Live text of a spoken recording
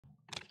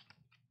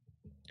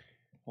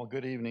Well,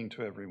 good evening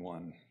to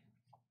everyone.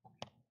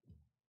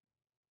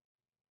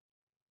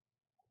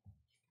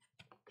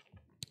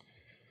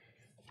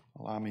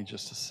 Allow me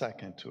just a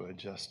second to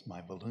adjust my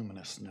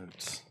voluminous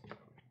notes.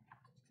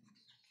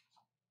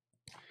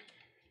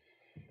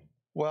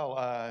 Well,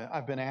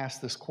 I've been asked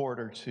this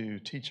quarter to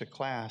teach a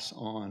class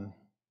on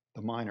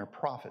the minor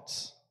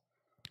prophets,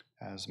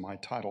 as my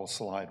title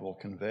slide will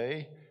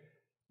convey.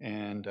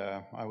 And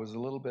I was a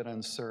little bit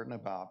uncertain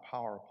about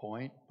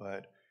PowerPoint,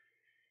 but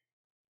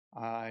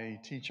I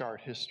teach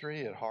art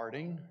history at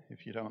Harding.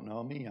 If you don't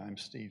know me, I'm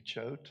Steve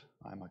Choate.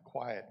 I'm a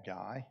quiet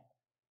guy.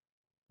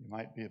 You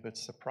might be a bit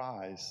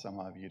surprised, some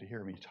of you, to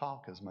hear me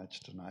talk as much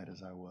tonight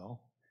as I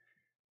will,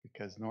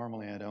 because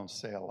normally I don't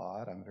say a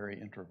lot. I'm very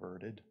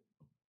introverted.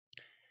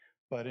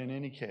 But in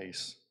any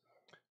case,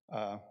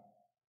 I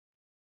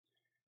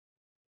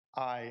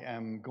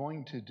am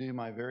going to do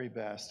my very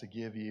best to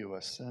give you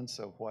a sense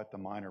of what the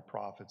minor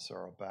prophets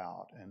are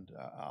about, and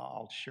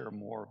I'll share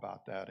more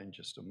about that in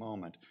just a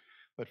moment.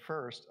 But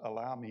first,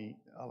 allow me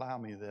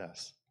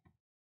this.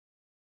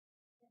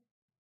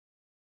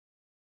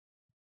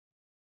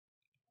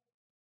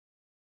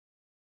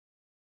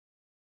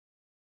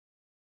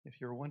 If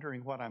you're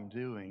wondering what I'm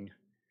doing,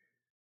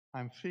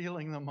 I'm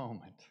feeling the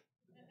moment.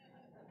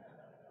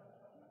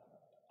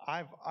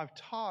 I've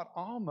taught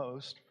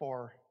almost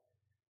for,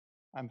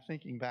 I'm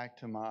thinking back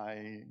to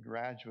my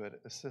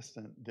graduate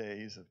assistant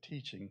days of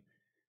teaching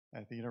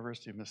at the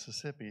University of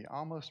Mississippi,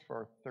 almost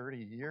for 30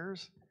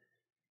 years.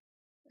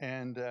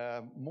 And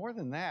more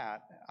than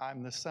that,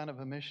 I'm the son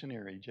of a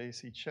missionary,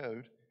 J.C.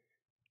 Choate.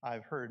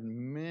 I've heard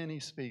many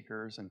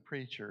speakers and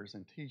preachers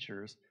and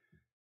teachers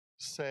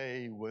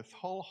say with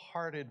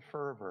wholehearted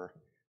fervor,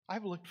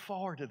 I've looked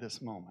forward to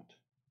this moment.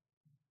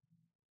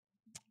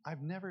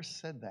 I've never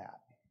said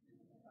that.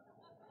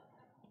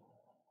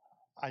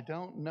 I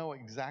don't know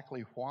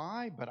exactly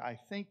why, but I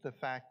think the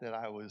fact that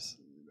I was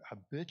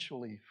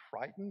habitually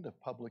frightened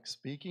of public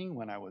speaking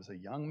when I was a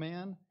young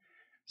man,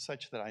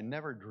 such that I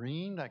never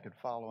dreamed I could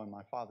follow in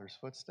my father's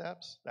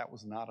footsteps. That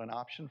was not an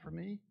option for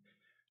me.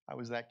 I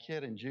was that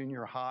kid in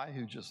junior high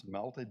who just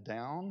melted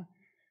down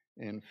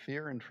in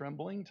fear and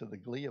trembling to the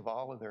glee of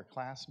all of their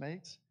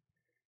classmates.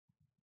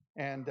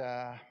 And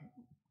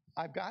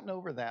I've gotten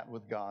over that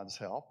with God's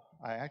help.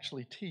 I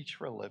actually teach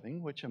for a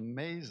living, which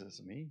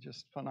amazes me,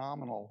 just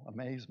phenomenal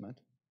amazement.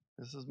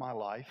 This is my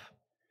life.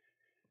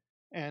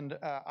 And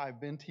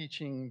I've been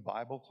teaching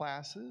Bible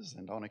classes,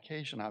 and on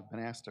occasion I've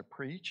been asked to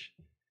preach.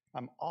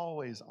 I'm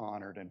always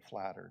honored and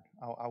flattered.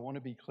 I want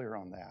to be clear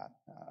on that.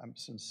 I'm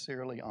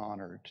sincerely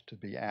honored to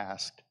be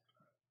asked.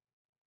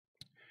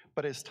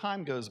 But as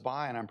time goes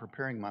by and I'm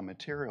preparing my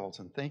materials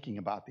and thinking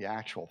about the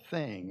actual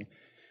thing,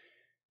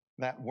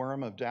 that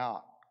worm of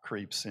doubt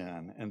creeps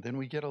in. And then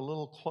we get a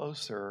little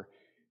closer,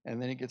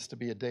 and then it gets to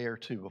be a day or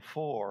two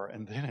before,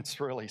 and then it's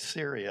really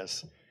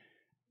serious.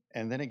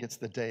 And then it gets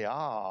the day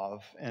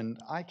of, and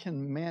I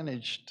can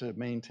manage to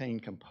maintain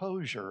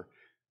composure,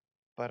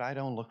 but I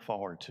don't look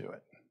forward to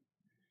it.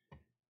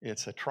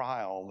 It's a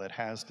trial that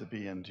has to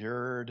be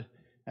endured,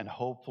 and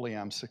hopefully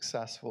I'm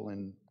successful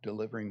in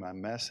delivering my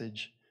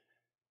message.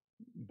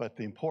 But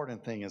the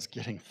important thing is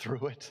getting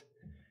through it.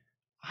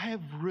 I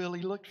have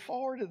really looked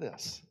forward to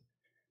this.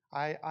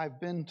 I've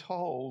been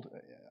told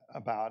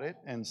about it,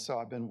 and so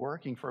I've been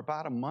working for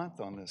about a month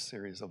on this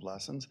series of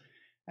lessons,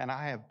 and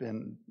I have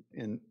been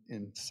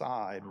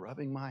inside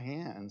rubbing my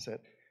hands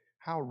at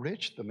how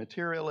rich the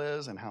material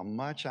is and how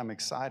much I'm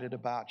excited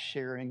about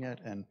sharing it.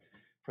 And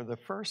for the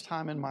first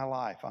time in my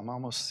life, I'm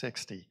almost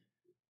 60,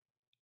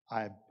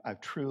 I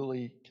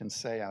truly can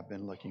say I've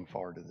been looking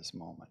forward to this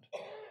moment.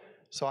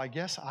 So I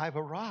guess I've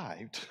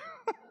arrived.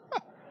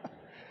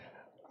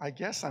 I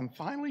guess I'm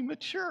finally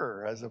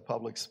mature as a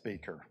public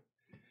speaker.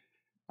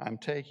 I'm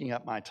taking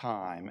up my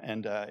time,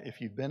 and if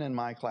you've been in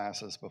my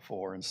classes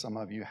before, and some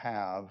of you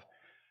have,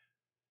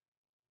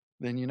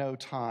 then you know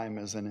time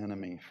is an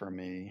enemy for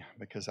me,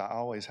 because I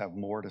always have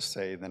more to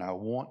say than I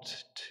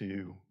want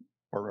to,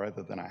 or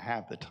rather than I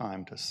have the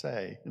time to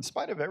say, in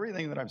spite of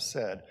everything that I've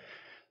said.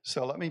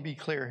 So let me be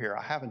clear here.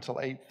 I have until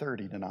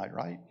 8:30 tonight,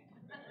 right?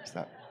 Is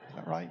that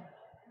right?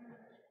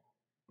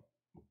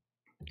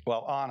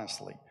 Well,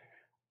 honestly,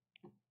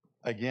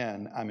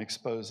 again, I'm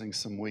exposing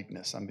some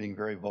weakness. I'm being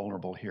very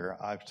vulnerable here.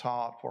 I've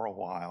taught for a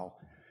while,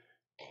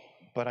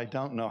 but I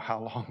don't know how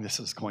long this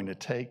is going to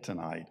take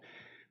tonight.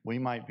 We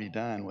might be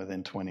done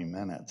within 20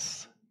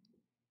 minutes.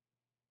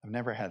 I've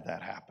never had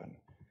that happen.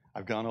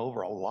 I've gone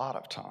over a lot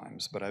of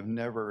times, but I've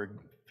never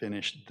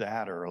finished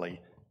that early.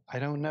 I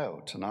don't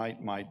know.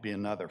 Tonight might be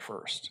another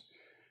first.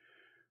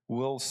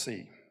 We'll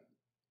see.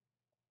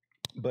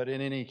 But in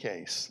any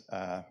case,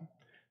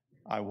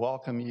 I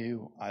welcome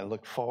you. I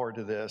look forward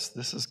to this.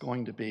 This is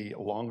going to be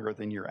longer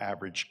than your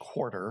average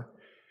quarter,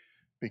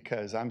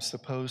 because I'm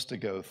supposed to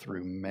go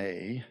through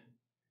May,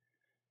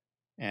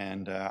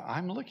 and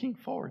I'm looking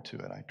forward to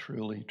it. I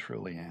truly,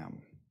 truly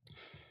am.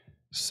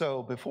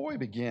 So before we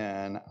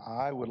begin,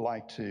 I would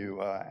like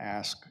to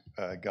ask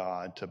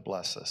God to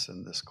bless us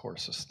in this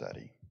course of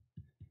study.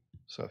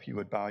 So if you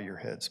would bow your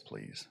heads,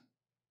 please.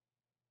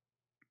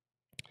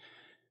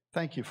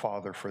 Thank you,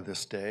 Father, for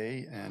this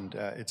day, and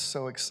it's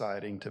so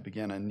exciting to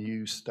begin a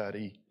new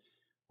study.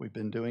 We've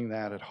been doing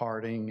that at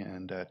Harding,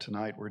 and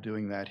tonight we're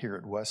doing that here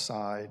at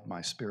Westside,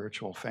 my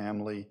spiritual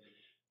family,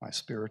 my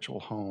spiritual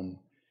home.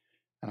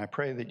 And I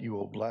pray that you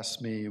will bless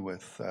me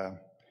with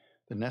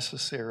the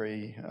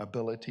necessary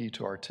ability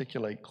to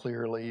articulate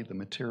clearly the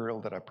material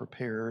that I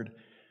prepared.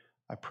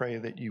 I pray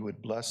that you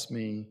would bless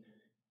me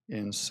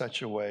in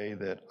such a way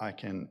that I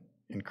can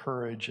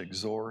encourage,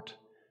 exhort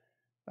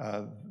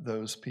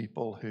those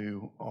people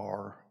who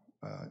are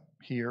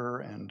here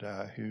and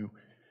who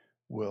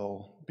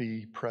will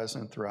be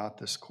present throughout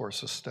this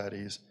course of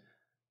studies.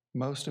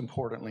 Most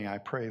importantly, I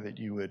pray that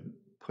you would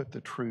put the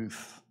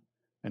truth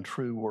and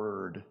true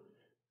word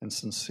and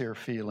sincere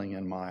feeling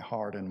in my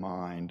heart and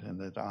mind, and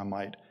that I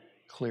might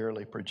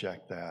clearly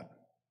project that.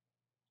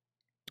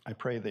 I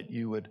pray that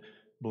you would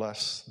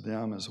bless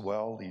them as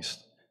well,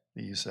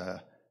 these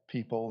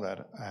people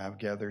that I have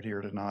gathered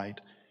here tonight,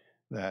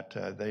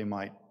 that they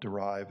might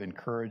derive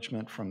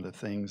encouragement from the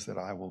things that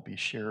I will be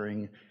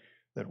sharing,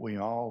 that we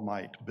all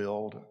might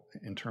build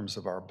in terms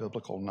of our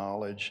biblical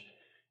knowledge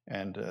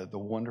and the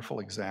wonderful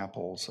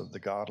examples of the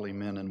godly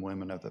men and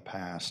women of the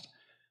past.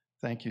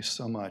 Thank you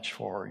so much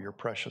for your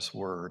precious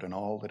word and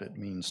all that it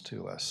means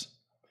to us.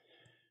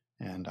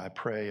 And I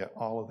pray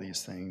all of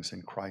these things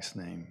in Christ's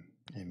name.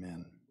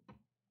 Amen.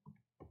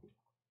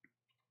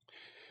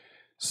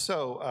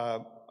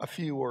 So a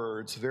few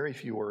words, very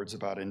few words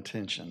about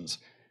intentions.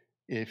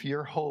 If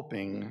you're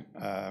hoping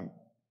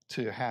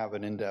to have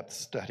an in-depth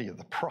study of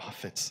the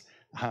prophets,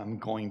 I'm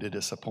going to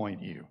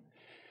disappoint you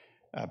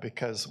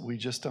because we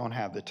just don't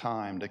have the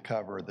time to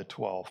cover the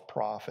 12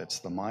 prophets,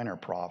 the minor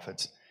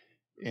prophets,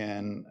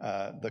 in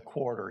the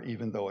quarter,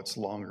 even though it's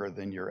longer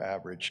than your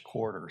average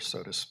quarter,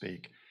 so to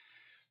speak.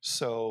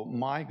 So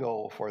my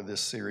goal for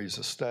this series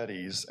of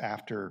studies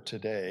after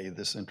today,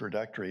 this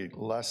introductory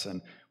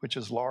lesson, which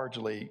is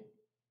largely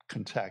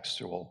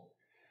contextual,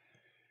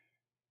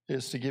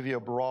 is to give you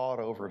a broad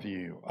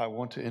overview. I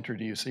want to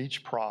introduce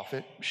each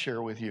prophet,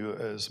 share with you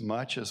as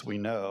much as we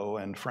know,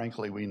 and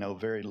frankly, we know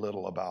very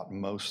little about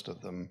most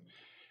of them.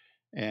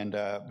 And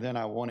then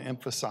I want to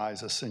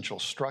emphasize essential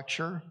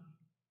structure,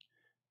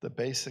 the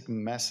basic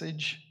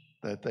message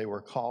that they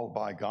were called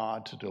by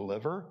God to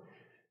deliver,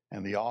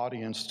 and the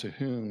audience to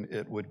whom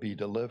it would be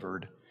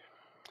delivered.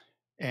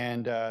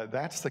 And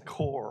that's the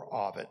core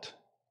of it.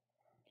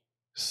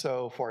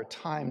 So for a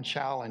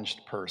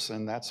time-challenged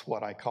person, that's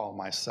what I call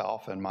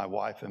myself, and my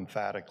wife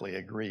emphatically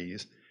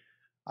agrees.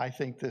 I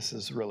think this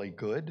is really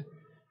good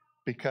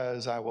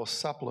because I will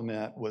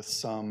supplement with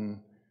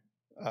some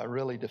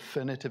really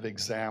definitive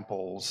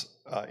examples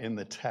in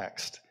the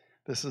text.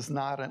 This is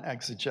not an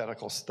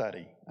exegetical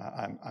study.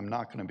 I'm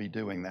not going to be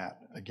doing that.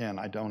 Again,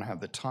 I don't have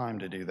the time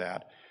to do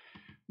that.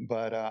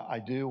 But I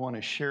do want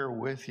to share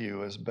with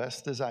you as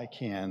best as I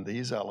can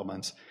these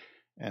elements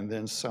and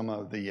then some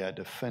of the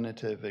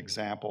definitive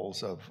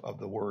examples of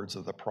the words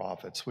of the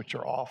prophets, which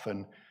are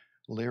often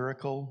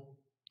lyrical,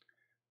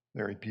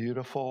 very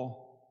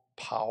beautiful,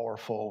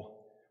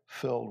 powerful,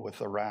 filled with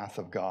the wrath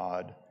of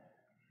God,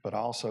 but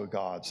also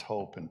God's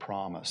hope and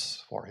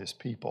promise for his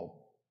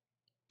people.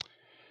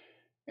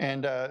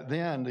 And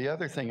then the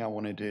other thing I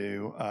want to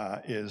do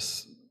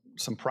is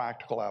some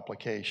practical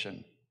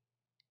application.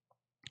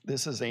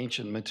 This is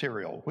ancient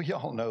material. We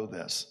all know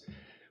this.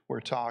 We're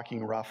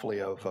talking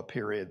roughly of a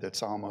period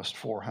that's almost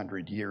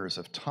 400 years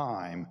of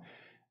time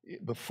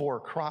before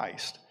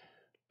Christ.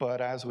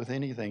 But as with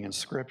anything in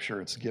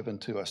Scripture, it's given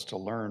to us to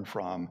learn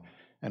from,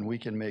 and we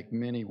can make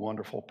many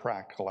wonderful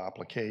practical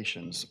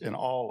applications in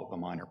all of the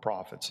minor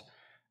prophets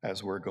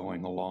as we're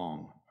going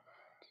along.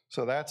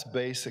 So that's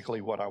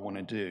basically what I want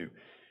to do.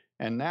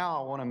 And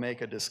now I want to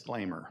make a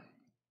disclaimer.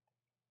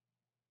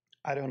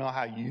 I don't know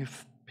how you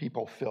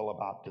people feel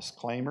about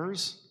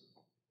disclaimers.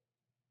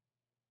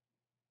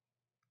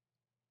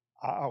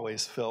 I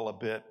always feel a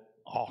bit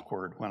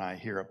awkward when I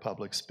hear a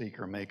public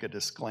speaker make a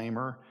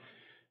disclaimer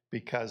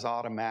because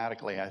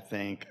automatically I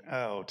think,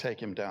 oh, take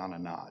him down a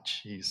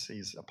notch.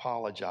 He's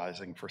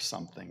apologizing for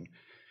something.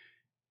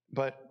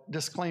 But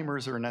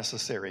disclaimers are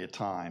necessary at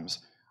times.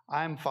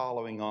 I'm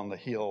following on the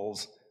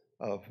heels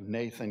of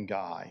Nathan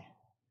Guy.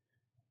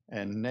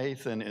 And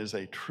Nathan is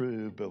a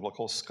true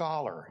biblical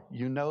scholar.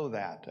 You know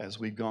that as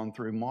we've gone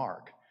through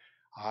Mark.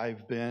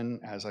 I've been,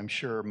 as I'm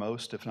sure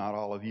most, if not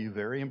all of you,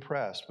 very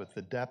impressed with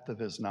the depth of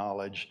his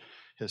knowledge,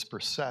 his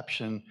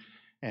perception,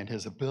 and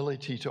his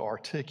ability to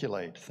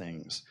articulate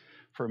things.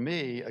 For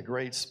me, a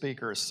great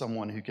speaker is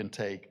someone who can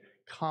take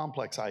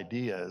complex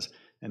ideas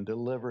and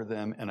deliver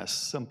them in a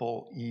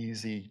simple,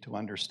 easy to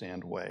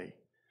understand way.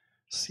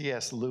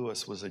 C.S.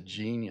 Lewis was a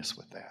genius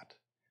with that.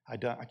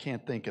 I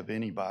can't think of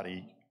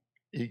anybody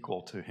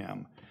equal to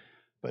him,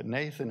 but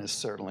Nathan is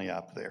certainly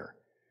up there.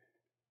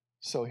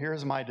 So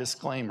here's my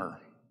disclaimer.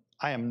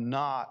 I am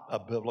not a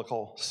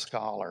biblical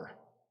scholar,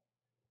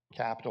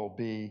 capital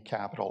B,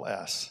 capital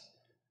S.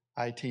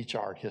 I teach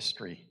art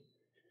history.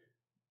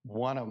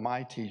 One of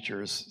my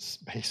teachers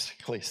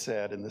basically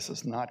said, and this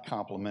is not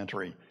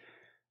complimentary,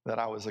 that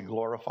I was a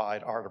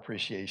glorified art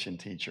appreciation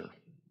teacher.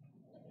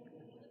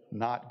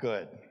 not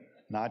good,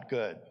 not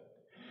good.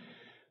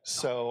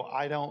 So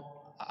I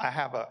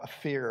have a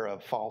fear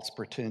of false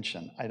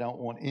pretension. I don't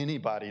want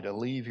anybody to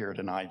leave here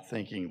tonight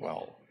thinking,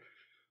 well,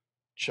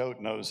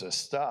 Choate knows his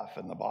stuff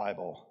in the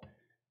Bible.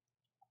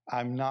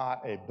 I'm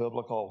not a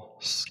biblical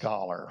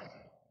scholar.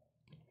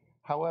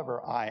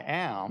 However, I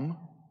am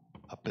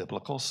a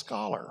biblical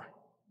scholar.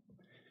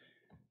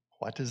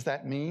 What does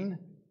that mean?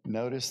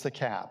 Notice the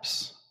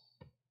caps.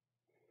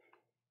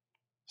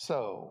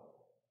 So,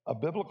 a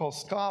biblical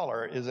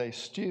scholar is a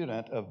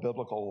student of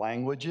biblical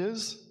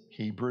languages,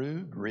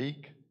 Hebrew,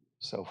 Greek,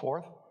 so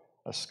forth,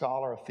 a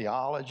scholar of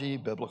theology,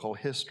 biblical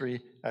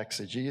history,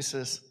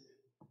 exegesis.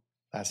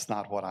 That's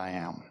not what I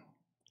am.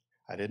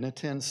 I didn't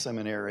attend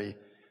seminary.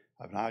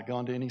 I've not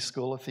gone to any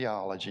school of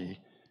theology.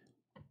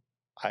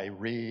 I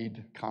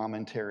read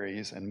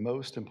commentaries and,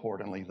 most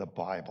importantly, the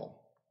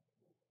Bible.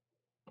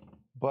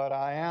 But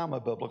I am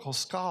a biblical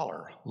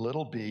scholar,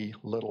 little b,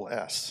 little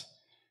s.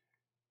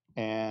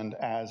 And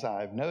as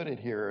I've noted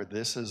here,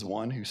 this is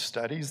one who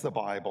studies the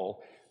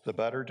Bible the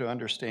better to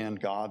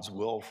understand God's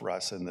will for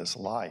us in this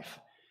life.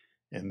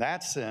 In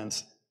that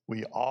sense,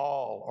 we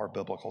all are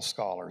biblical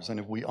scholars, and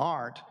if we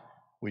aren't,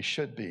 we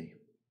should be.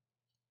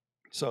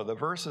 So the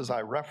verses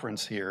I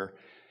reference here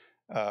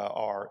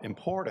are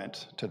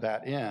important to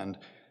that end,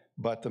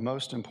 but the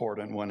most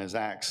important one is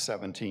Acts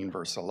 17,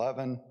 verse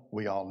 11.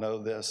 We all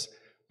know this.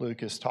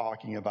 Luke is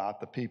talking about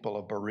the people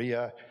of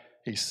Berea.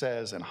 He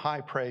says in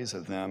high praise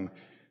of them,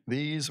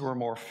 these were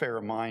more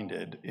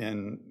fair-minded.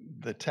 In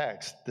the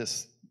text,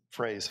 this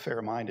phrase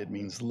fair-minded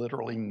means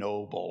literally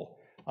noble,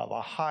 of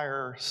a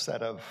higher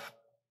set of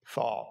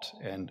thought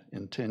and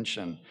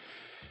intention.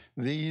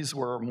 These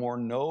were more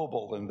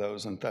noble than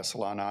those in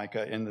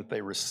Thessalonica in that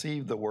they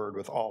received the word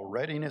with all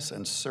readiness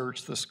and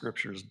searched the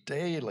scriptures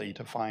daily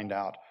to find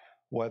out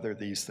whether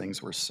these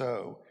things were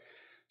so.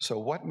 So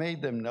what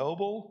made them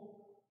noble?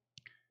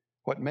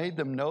 What made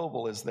them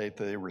noble is that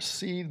they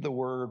received the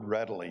word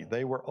readily.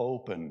 They were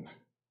open.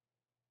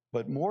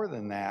 But more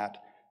than that,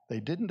 they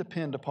didn't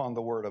depend upon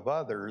the word of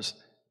others.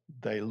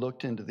 They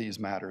looked into these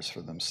matters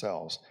for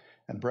themselves.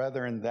 And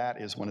brethren, that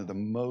is one of the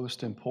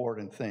most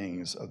important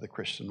things of the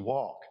Christian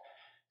walk.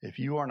 If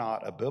you are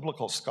not a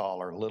biblical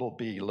scholar, little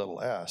b,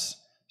 little s,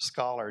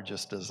 scholar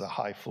just is a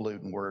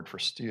highfalutin word for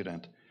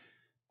student,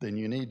 then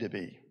you need to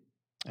be.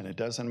 And it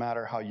doesn't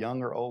matter how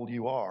young or old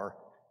you are,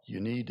 you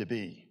need to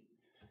be,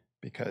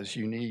 because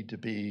you need to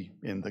be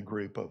in the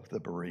group of the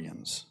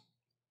Bereans.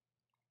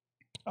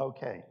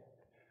 Okay,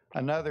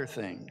 another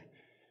thing.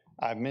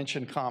 I've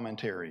mentioned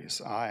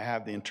commentaries. I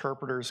have the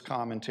Interpreter's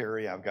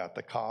Commentary. I've got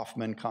the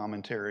Kaufman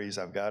commentaries.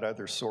 I've got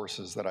other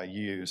sources that I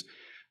use.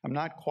 I'm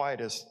not quite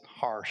as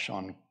harsh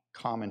on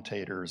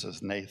commentators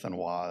as Nathan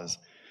was.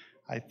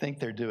 I think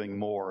they're doing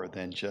more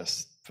than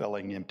just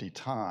filling empty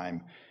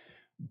time.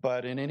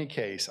 But in any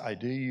case, I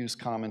do use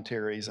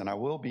commentaries, and I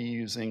will be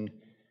using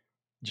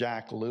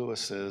Jack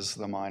Lewis's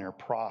The Minor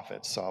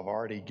Prophets. So I've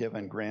already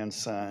given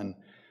grandson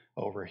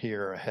over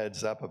here a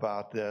heads up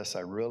about this. I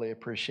really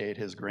appreciate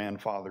his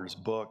grandfather's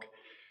book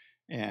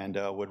and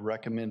would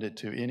recommend it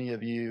to any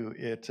of you.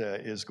 It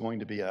is going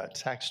to be a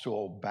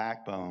textual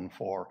backbone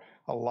for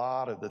a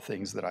lot of the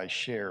things that I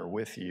share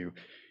with you.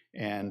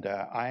 And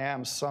I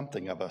am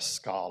something of a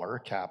scholar,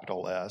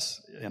 capital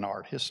S, in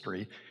art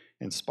history,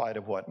 in spite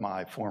of what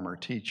my former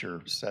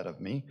teacher said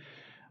of me.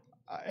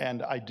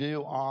 And I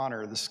do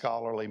honor the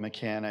scholarly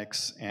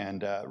mechanics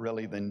and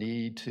really the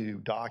need to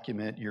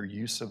document your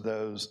use of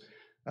those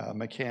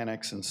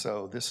mechanics. And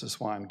so this is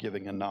why I'm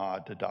giving a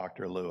nod to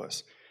Dr.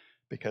 Lewis,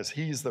 because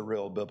he's the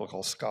real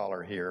biblical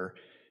scholar here,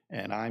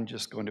 and I'm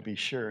just going to be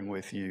sharing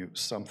with you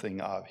something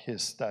of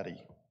his study.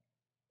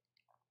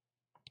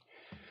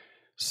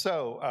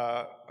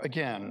 So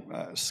again,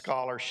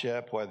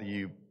 scholarship, whether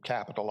you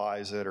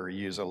capitalize it or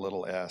use a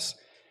little s,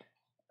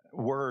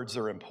 words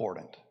are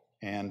important,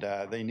 and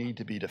they need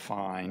to be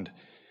defined.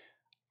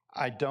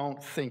 I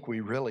don't think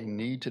we really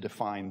need to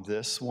define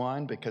this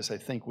one, because I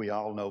think we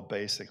all know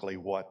basically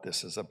what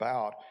this is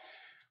about.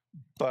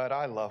 But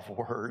I love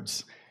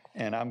words,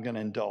 and I'm going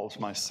to indulge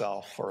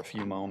myself for a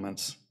few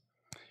moments.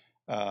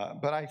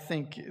 But I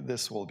think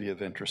this will be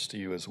of interest to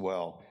you as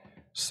well.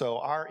 So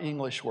our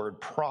English word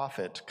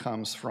prophet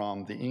comes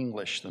from the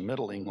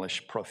Middle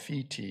English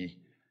propheti,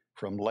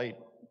 from late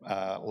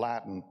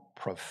Latin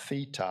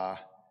propheta,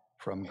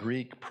 from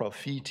Greek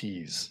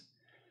prophetes.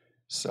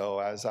 So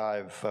as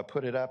I've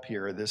put it up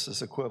here, this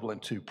is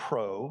equivalent to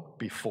pro,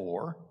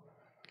 before,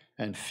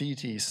 and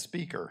phetes,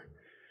 speaker.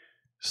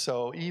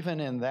 So even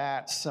in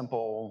that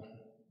simple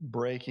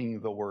breaking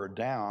the word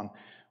down,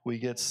 we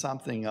get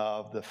something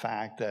of the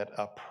fact that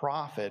a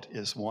prophet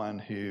is one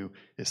who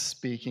is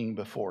speaking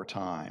before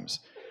times.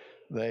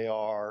 They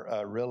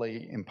are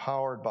really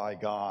empowered by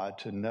God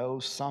to know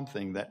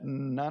something that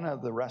none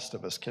of the rest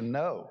of us can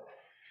know,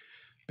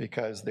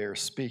 because they're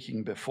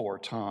speaking before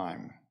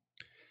time.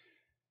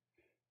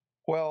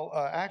 Well,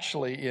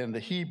 actually in the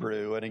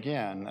Hebrew, and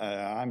again,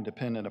 I'm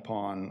dependent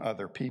upon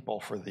other people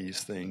for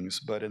these things,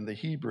 but in the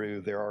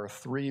Hebrew there are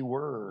 3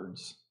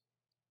 words,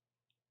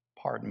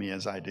 Pardon me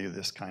as I do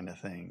this kind of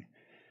thing.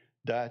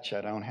 Dutch,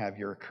 I don't have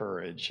your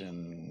courage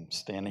in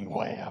standing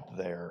way up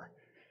there.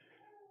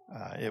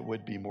 It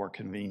would be more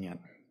convenient.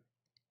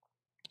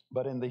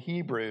 But in the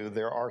Hebrew,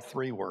 there are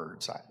 3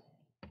 words.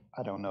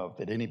 I don't know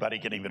that anybody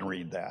can even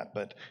read that,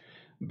 but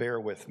bear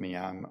with me.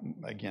 I'm,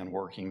 again,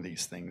 working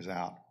these things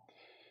out.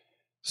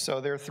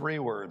 So there are 3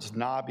 words,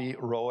 Nabi,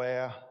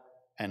 Roeh,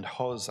 and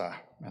Hosa.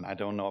 And I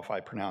don't know if I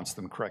pronounced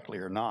them correctly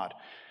or not.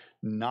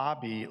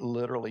 Nabi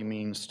literally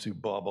means to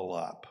bubble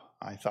up.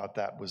 I thought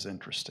that was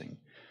interesting.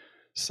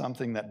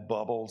 Something that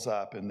bubbles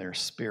up in their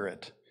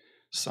spirit,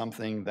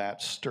 something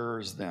that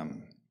stirs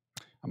them.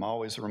 I'm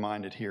always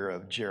reminded here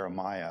of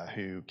Jeremiah,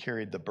 who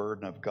carried the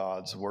burden of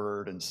God's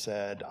word and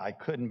said, I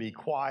couldn't be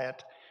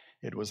quiet.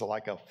 It was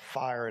like a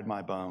fire in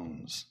my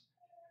bones.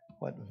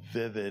 What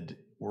vivid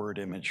word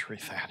imagery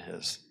that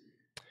is.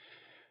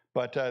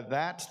 But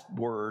that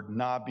word,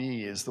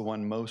 Nabi, is the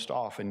one most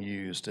often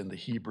used in the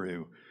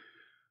Hebrew.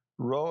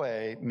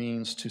 Roe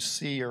means to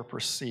see or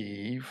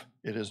perceive.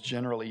 It is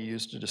generally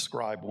used to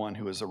describe one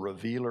who is a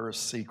revealer of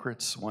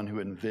secrets, one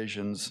who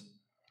envisions.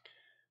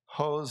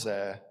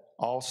 Hosea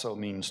also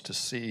means to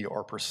see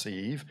or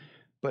perceive,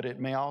 but it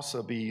may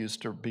also be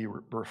used to be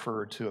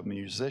referred to a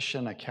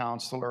musician, a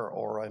counselor,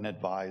 or an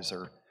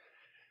advisor.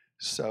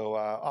 So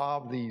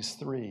of these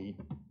 3,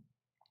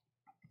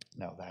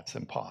 no, that's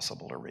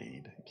impossible to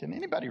read. Can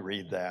anybody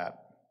read that?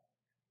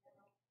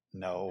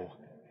 No.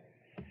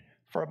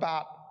 For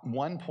about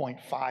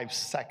 1.5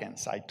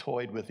 seconds, I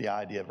toyed with the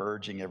idea of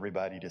urging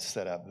everybody to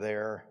sit up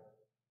there.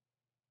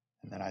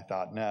 And then I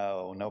thought,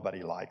 no,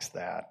 nobody likes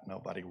that.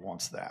 Nobody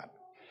wants that.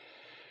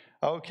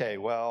 Okay,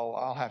 well,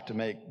 I'll have to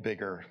make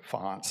bigger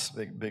fonts,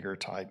 bigger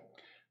type.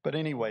 But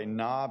anyway,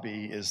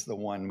 Nabi is the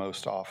one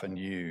most often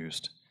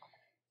used.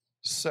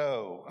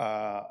 So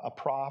a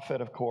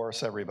prophet, of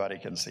course, everybody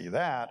can see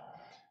that.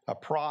 A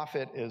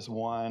prophet is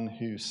one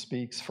who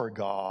speaks for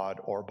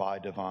God or by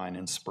divine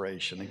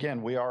inspiration.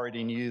 Again, we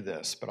already knew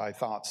this, but I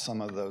thought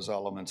some of those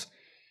elements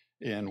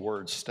in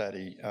word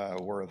study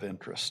were of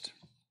interest.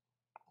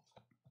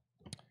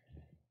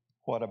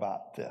 What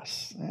about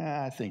this?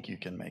 I think you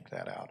can make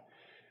that out.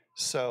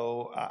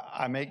 So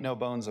I make no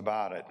bones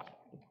about it.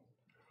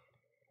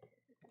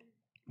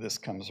 This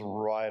comes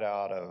right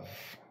out of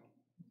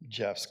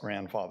Jeff's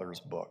grandfather's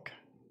book.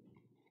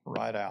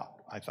 Right out.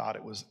 I thought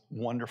it was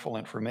wonderful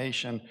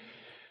information.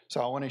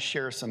 So I want to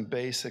share some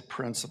basic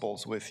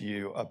principles with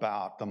you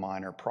about the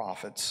minor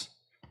prophets,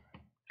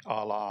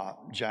 a la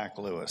Jack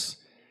Lewis.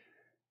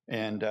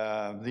 And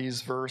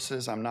these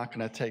verses, I'm not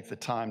going to take the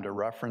time to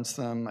reference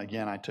them.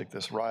 Again, I took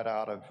this right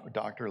out of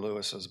Dr.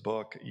 Lewis's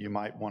book. You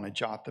might want to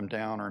jot them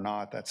down or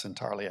not. That's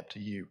entirely up to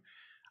you.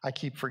 I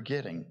keep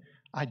forgetting.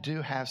 I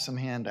do have some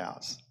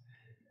handouts.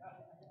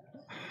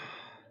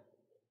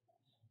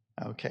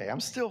 Okay,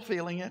 I'm still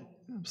feeling it.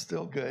 I'm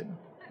still good.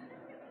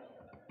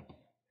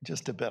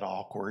 Just a bit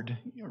awkward.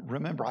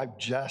 Remember, I've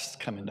just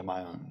come into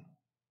my own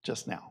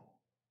just now.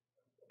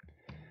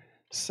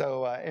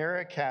 So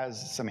Eric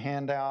has some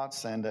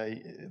handouts, and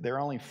there are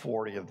only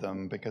 40 of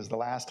them because the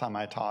last time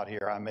I taught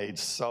here, I made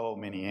so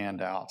many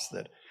handouts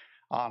that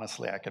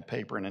honestly, I could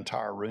paper an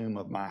entire room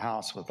of my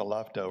house with the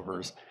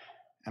leftovers,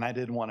 and I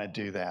didn't want to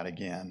do that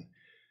again.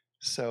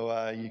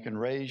 So you can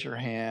raise your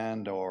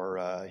hand,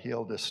 or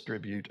he'll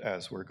distribute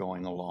as we're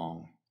going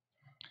along.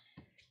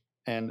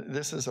 And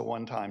this is a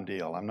one-time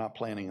deal. I'm not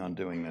planning on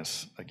doing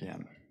this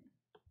again.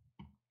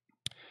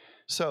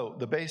 So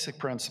the basic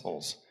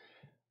principles.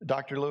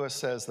 Dr. Lewis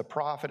says the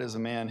prophet is a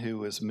man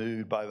who is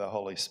moved by the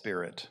Holy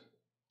Spirit.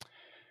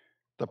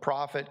 The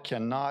prophet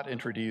cannot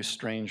introduce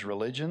strange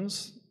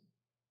religions.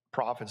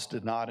 Prophets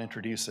did not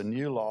introduce a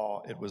new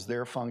law. It was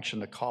their function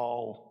to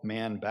call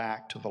man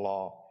back to the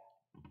law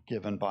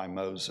given by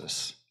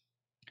Moses.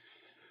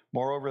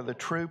 Moreover, the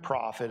true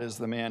prophet is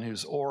the man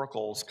whose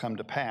oracles come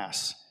to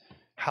pass.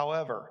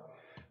 However,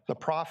 the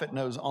prophet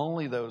knows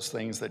only those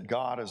things that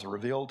God has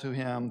revealed to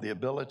him. The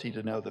ability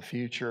to know the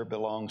future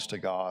belongs to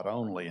God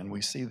only. And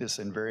we see this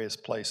in various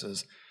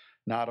places,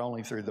 not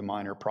only through the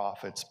minor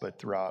prophets, but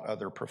throughout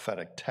other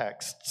prophetic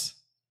texts.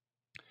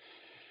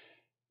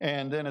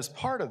 And then as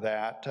part of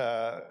that,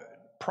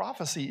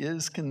 prophecy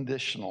is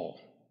conditional.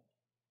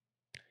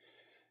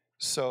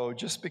 So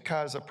just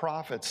because a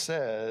prophet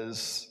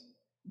says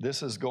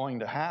this is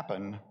going to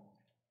happen,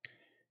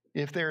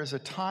 if there's a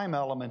time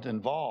element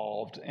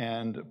involved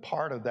and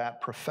part of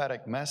that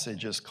prophetic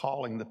message is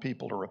calling the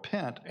people to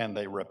repent and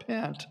they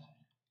repent,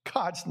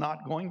 God's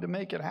not going to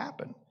make it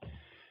happen.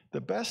 The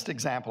best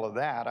example of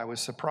that, I was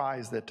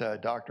surprised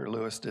that Dr.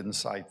 Lewis didn't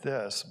cite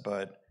this,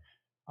 but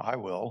I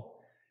will,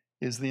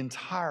 is the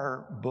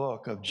entire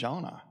book of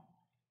Jonah.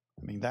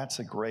 I mean, that's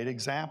a great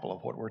example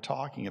of what we're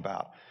talking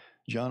about.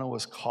 Jonah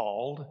was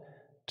called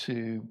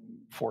to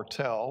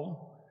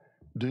foretell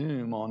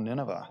doom on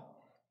Nineveh.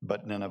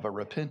 But Nineveh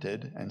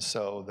repented, and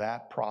so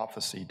that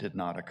prophecy did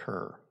not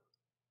occur.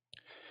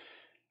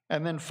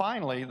 And then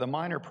finally, the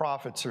minor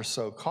prophets are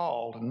so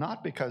called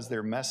not because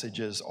their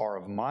messages are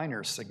of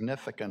minor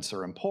significance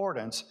or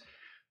importance,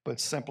 but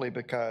simply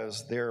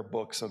because their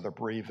books are the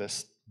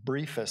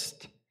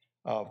briefest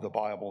of the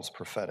Bible's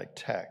prophetic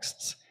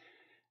texts.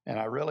 And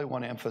I really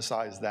want to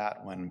emphasize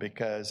that one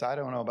because I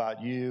don't know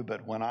about you,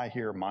 but when I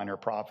hear minor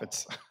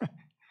prophets,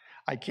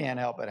 I can't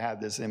help but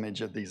have this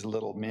image of these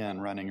little men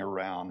running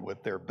around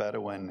with their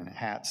Bedouin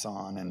hats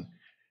on, and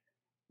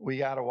we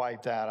got to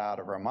wipe that out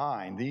of our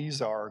mind.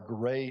 These are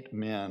great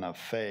men of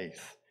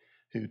faith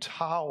who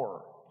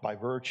tower by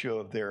virtue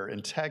of their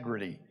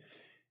integrity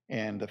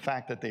and the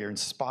fact that they are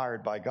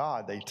inspired by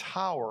God. They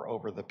tower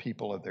over the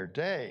people of their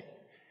day.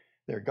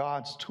 They're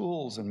God's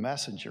tools and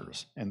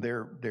messengers, and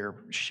they're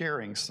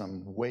sharing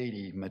some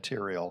weighty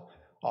material,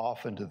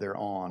 often to their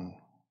own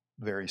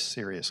very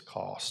serious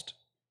cost.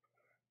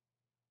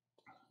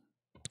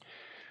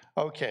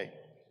 Okay,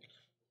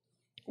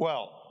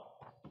 well,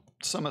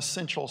 some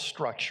essential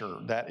structure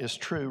that is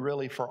true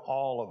really for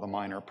all of the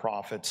minor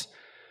prophets.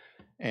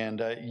 And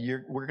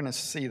we're going to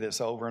see this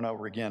over and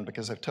over again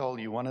because I've told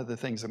you one of the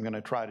things I'm going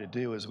to try to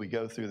do as we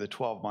go through the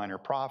 12 minor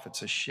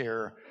prophets is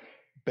share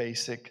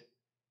basic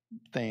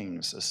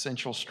things,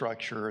 essential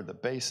structure, the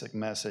basic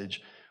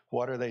message.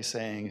 What are they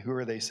saying? Who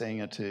are they saying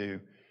it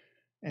to?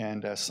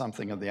 And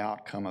something of the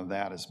outcome of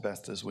that as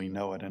best as we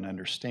know it and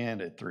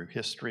understand it through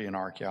history and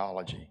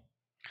archaeology.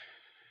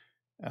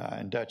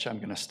 And Dutch, I'm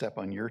going to step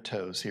on your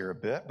toes here a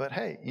bit, but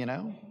hey,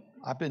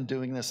 I've been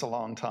doing this a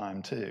long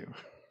time too.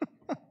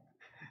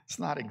 It's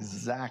not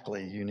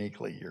exactly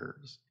uniquely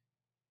yours.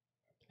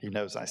 He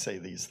knows I say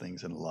these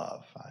things in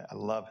love. I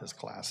love his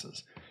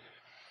classes.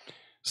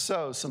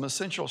 So, some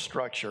essential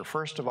structure.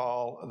 First of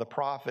all, the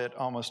prophet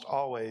almost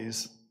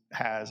always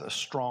has a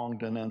strong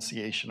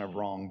denunciation of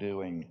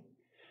wrongdoing.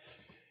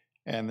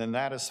 And then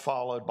that is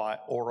followed by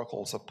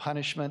oracles of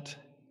punishment.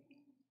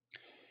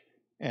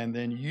 And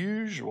then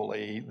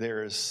usually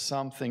there is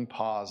something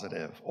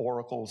positive,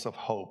 oracles of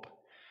hope.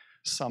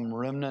 Some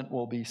remnant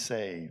will be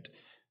saved.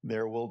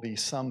 There will be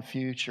some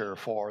future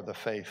for the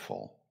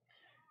faithful.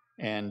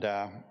 And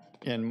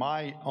in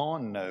my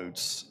own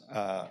notes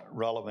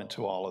relevant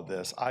to all of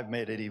this, I've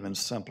made it even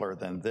simpler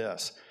than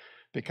this,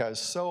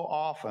 because so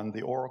often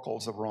the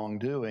oracles of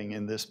wrongdoing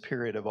in this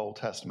period of Old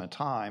Testament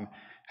time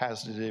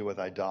has to do with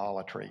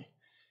idolatry.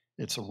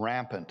 It's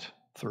rampant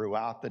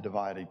throughout the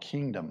divided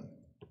kingdom.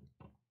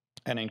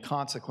 And in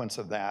consequence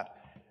of that,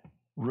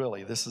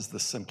 really, this is the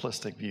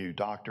simplistic view.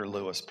 Dr.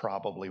 Lewis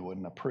probably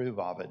wouldn't approve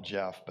of it,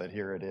 Jeff, but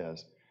here it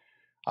is.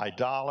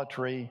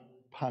 Idolatry,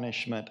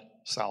 punishment,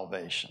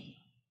 salvation.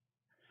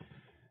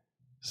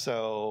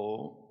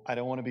 So I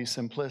don't want to be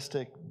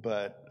simplistic,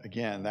 but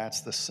again,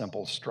 that's the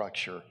simple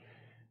structure.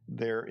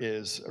 There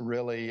is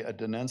really a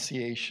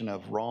denunciation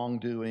of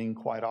wrongdoing.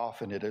 Quite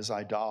often it is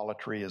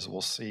idolatry, as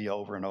we'll see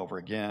over and over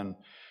again.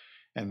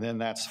 And then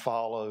that's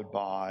followed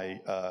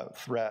by a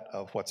threat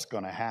of what's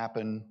going to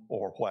happen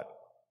or what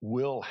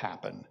will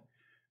happen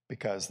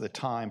because the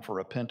time for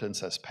repentance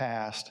has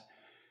passed.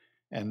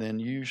 And then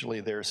usually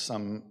there's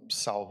some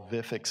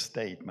salvific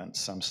statement,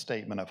 some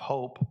statement of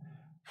hope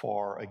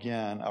for,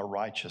 again, a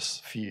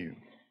righteous few.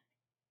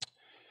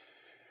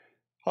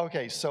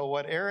 Okay, so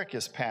what Eric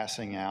is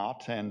passing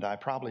out, and I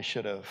probably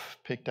should have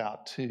picked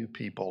out two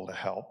people to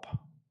help,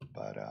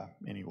 but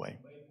anyway.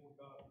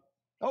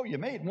 Oh, you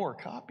made more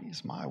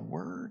copies, my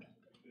word.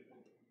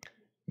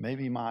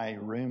 Maybe my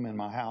room in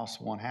my house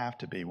won't have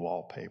to be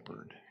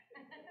wallpapered.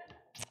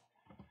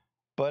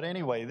 But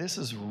anyway, this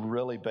is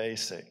really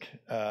basic.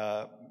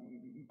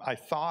 I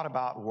thought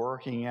about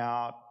working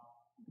out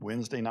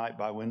Wednesday night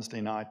by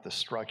Wednesday night the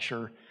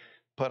structure,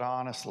 but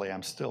honestly,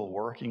 I'm still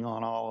working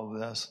on all of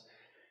this.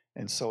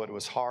 And so it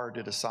was hard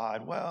to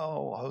decide,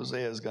 well,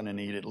 Hosea is going to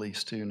need at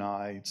least 2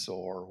 nights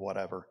or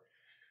whatever.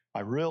 My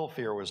real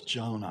fear was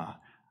Jonah.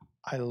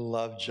 I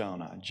love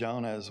Jonah.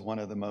 Jonah is one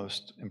of the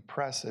most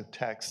impressive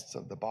texts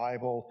of the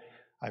Bible.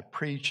 I've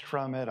preached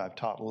from it. I've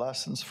taught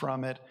lessons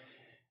from it.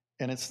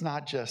 And it's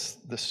not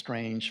just the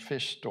strange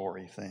fish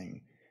story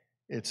thing.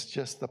 It's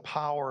just the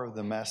power of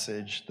the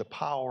message, the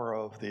power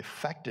of the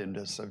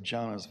effectiveness of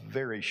Jonah's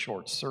very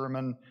short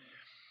sermon,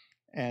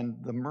 and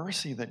the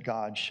mercy that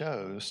God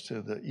shows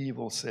to the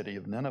evil city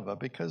of Nineveh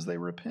because they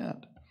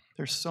repent.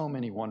 There's so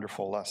many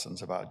wonderful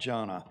lessons about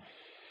Jonah.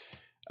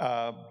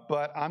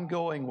 But I'm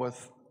going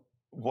with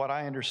what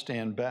I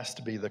understand best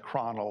to be the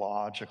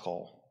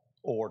chronological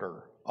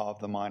order of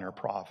the minor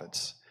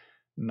prophets,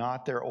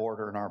 not their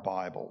order in our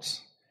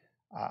Bibles.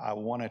 I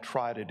want to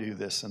try to do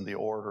this in the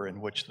order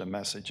in which the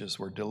messages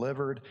were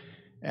delivered.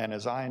 And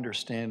as I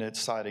understand it,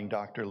 citing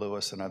Dr.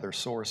 Lewis and other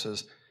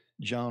sources,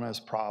 Jonah is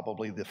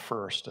probably the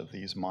first of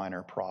these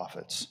minor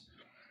prophets.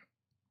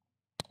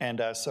 And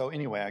so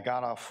anyway, I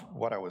got off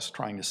what I was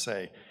trying to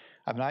say.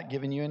 I've not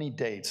given you any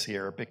dates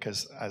here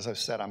because, as I've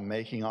said, I'm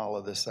making all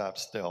of this up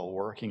still,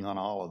 working on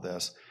all of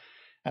this.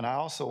 And I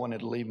also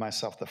wanted to leave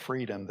myself the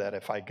freedom that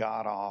if I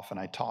got off and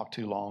I talked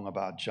too long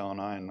about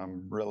Jonah, and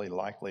I'm really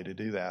likely to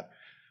do that,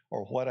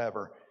 or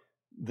whatever,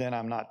 then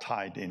I'm not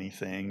tied to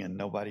anything and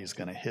nobody's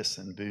going to hiss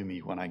and boo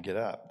me when I get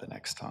up the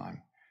next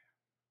time.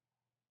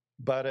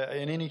 But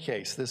in any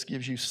case, this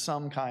gives you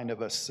some kind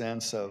of a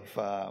sense of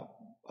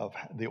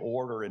the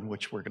order in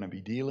which we're going to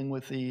be dealing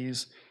with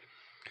these.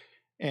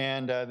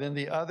 And then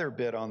the other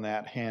bit on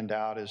that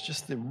handout is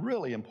just the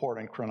really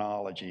important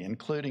chronology,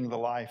 including the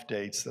life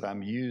dates that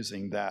I'm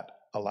using that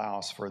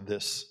allows for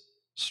this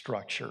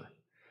structure.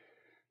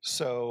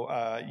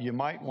 So you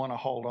might want to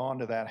hold on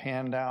to that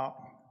handout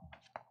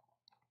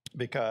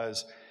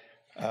because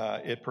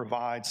it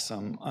provides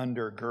some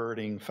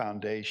undergirding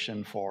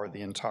foundation for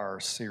the entire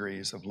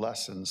series of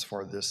lessons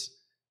for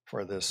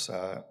this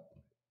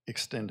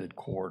extended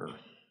quarter.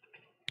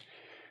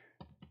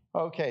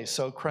 Okay,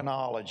 so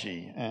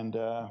chronology, and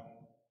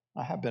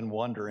I have been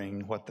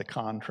wondering what the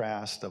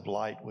contrast of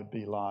light would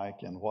be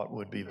like and what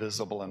would be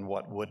visible and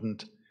what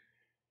wouldn't.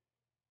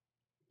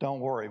 Don't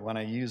worry, when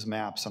I use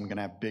maps, I'm going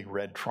to have big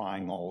red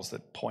triangles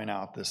that point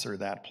out this or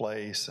that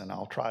place, and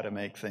I'll try to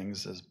make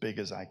things as big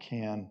as I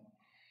can.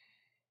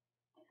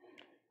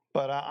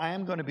 But I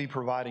am going to be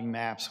providing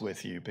maps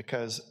with you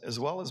because as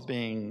well as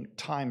being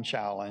time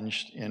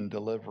challenged in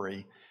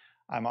delivery,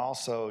 I'm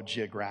also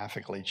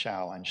geographically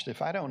challenged.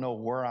 If I don't know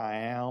where I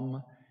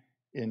am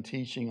in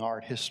teaching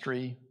art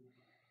history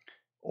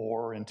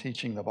or in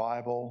teaching the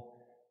Bible,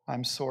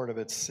 I'm sort of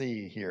at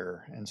sea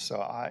here. And so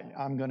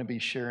I'm going to be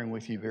sharing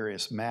with you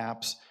various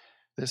maps.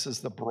 This is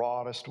the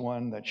broadest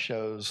one that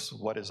shows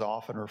what is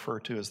often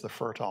referred to as the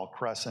Fertile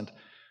Crescent,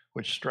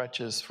 which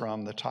stretches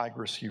from the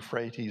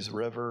Tigris-Euphrates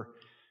River.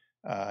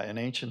 In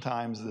ancient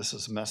times, this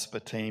is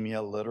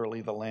Mesopotamia,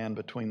 literally the land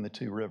between the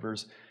two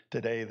rivers.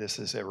 Today, this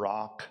is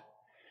Iraq.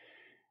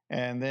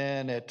 And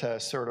then it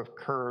sort of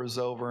curves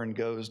over and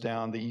goes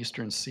down the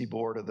eastern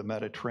seaboard of the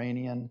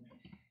Mediterranean.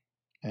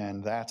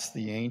 And that's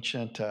the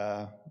ancient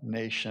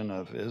nation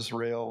of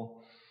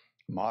Israel,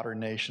 modern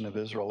nation of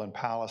Israel and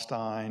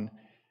Palestine.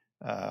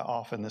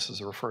 Often this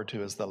is referred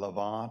to as the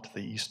Levant, the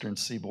eastern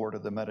seaboard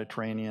of the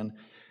Mediterranean.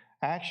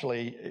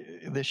 Actually,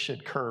 this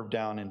should curve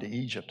down into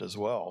Egypt as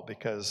well,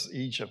 because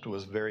Egypt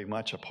was very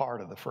much a part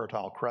of the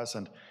Fertile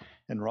Crescent.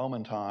 In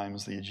Roman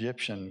times, the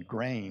Egyptian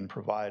grain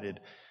provided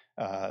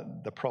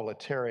the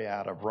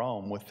proletariat of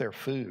Rome with their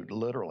food,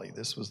 literally.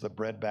 This was the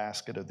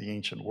breadbasket of the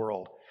ancient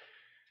world.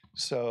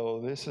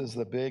 So this is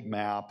the big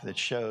map that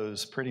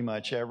shows pretty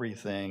much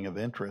everything of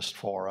interest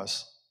for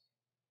us.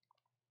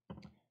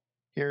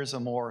 Here's a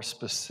more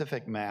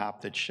specific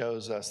map that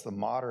shows us the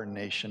modern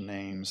nation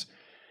names.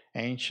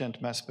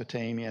 Ancient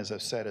Mesopotamia, as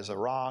I've said, is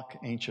Iraq.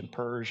 Ancient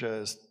Persia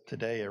is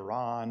today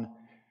Iran.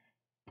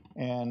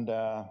 And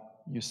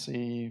you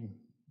see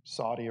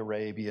Saudi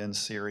Arabia and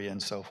Syria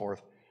and so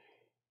forth.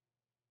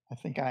 I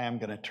think I am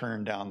going to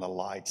turn down the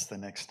lights the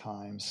next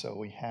time so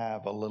we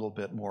have a little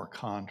bit more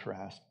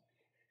contrast.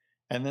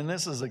 And then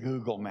this is a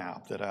Google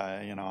map that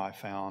I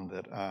found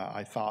that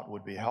I thought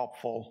would be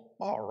helpful.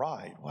 All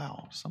right,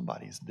 wow,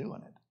 somebody's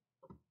doing it.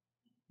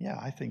 Yeah,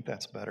 I think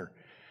that's better.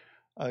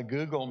 A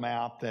Google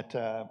map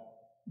that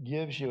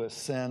gives you a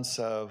sense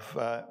of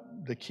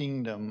the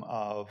kingdom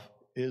of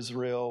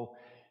Israel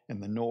in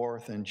the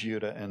north and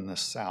Judah in the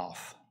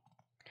south.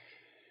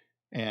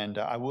 And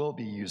I will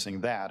be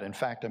using that. In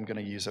fact, I'm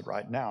going to use it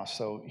right now.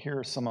 So here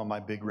are some of my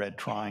big red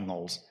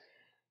triangles.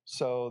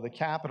 So the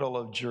capital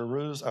of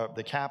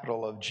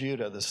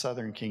Judah, the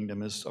southern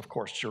kingdom, is, of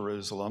course,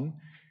 Jerusalem.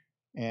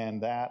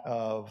 And that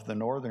of the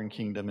northern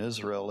kingdom,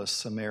 Israel, is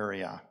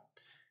Samaria.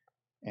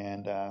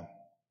 And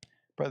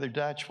Brother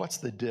Dutch, what's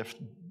the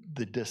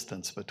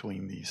distance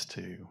between these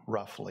two,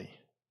 roughly?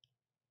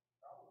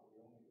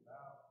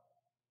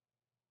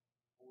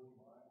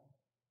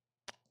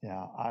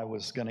 Yeah, I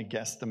was going to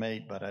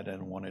guesstimate, but I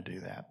didn't want to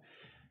do that.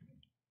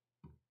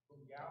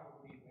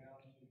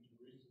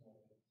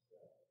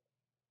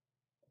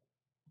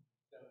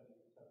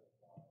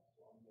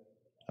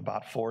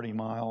 About 40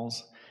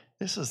 miles.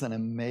 This is an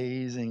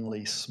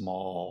amazingly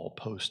small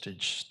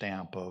postage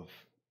stamp of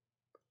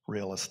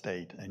real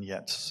estate, and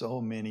yet so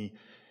many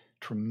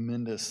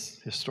tremendous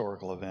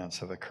historical events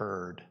have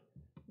occurred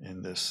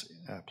in this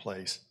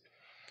place.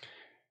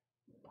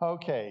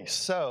 Okay,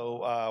 so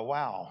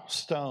wow,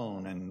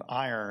 stone and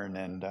iron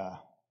and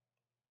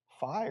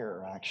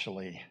fire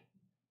actually.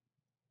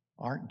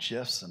 Aren't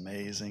GIFs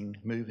amazing?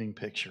 Moving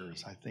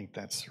pictures. I think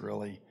that's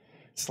really,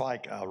 it's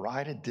like a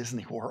ride at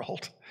Disney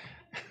World.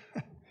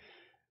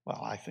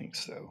 Well, I think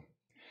so.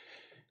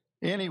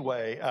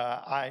 Anyway,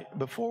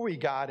 before we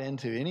got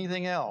into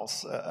anything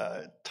else,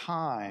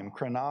 time,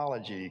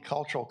 chronology,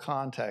 cultural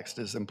context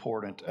is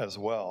important as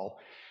well.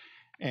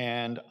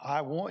 And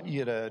I want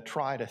you to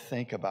try to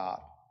think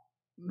about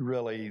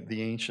really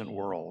the ancient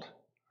world.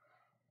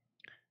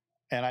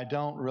 And I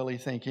don't really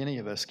think any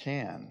of us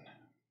can,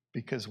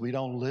 because we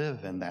don't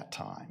live in that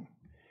time.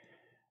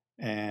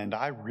 And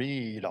I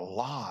read a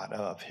lot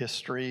of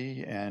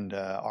history and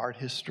art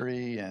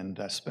history, and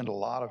I spend a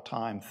lot of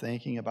time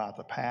thinking about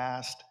the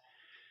past,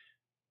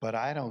 but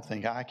I don't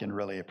think I can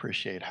really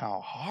appreciate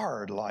how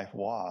hard life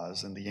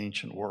was in the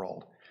ancient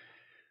world.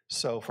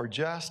 So for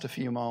just a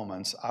few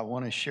moments, I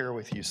want to share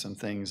with you some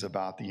things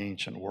about the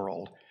ancient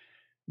world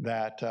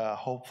that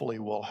hopefully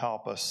will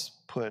help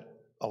us put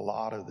a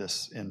lot of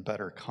this in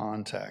better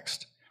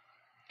context.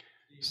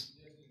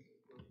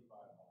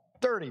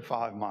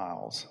 35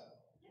 miles.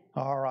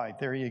 All right,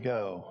 there you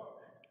go.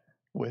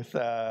 With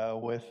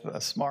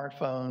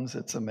smartphones,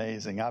 it's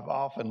amazing. I've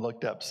often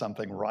looked up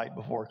something right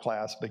before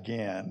class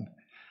began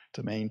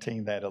to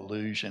maintain that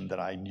illusion that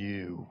I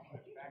knew.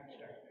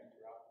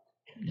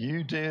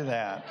 You do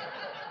that.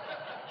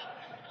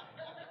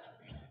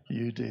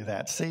 You do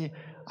that. See,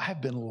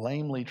 I've been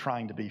lamely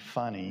trying to be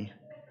funny.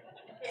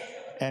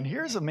 And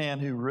here's a man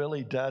who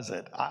really does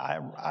it.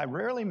 I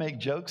rarely make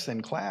jokes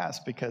in class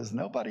because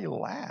nobody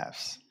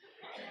laughs.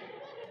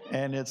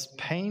 And it's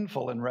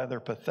painful and rather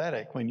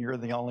pathetic when you're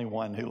the only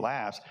one who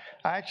laughs.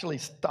 I actually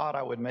thought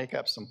I would make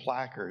up some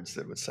placards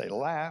that would say,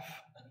 laugh.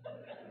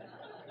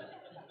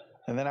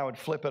 And then I would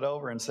flip it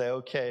over and say,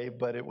 okay,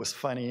 but it was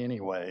funny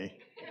anyway.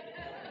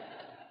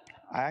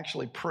 I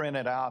actually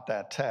printed out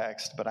that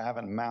text, but I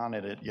haven't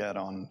mounted it yet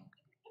on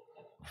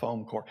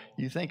foam core.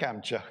 You think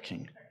I'm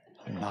joking?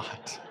 I'm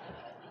not.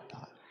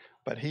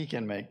 But he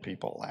can make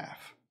people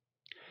laugh.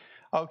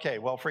 Okay,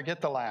 well, forget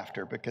the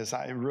laughter because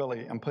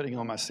I'm putting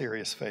on my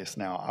serious face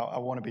now. I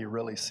want to be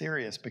really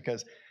serious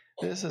because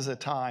this is a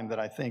time that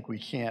I think we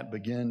can't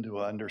begin to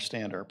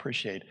understand or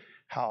appreciate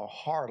how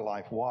hard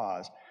life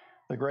was.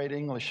 The great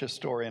English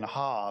historian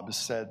Hobbes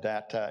said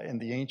that in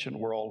the ancient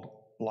world,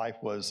 life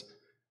was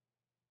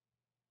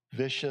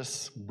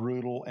vicious,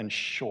 brutal, and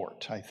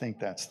short. I think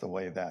that's the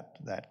way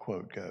that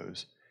quote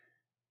goes.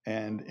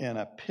 And in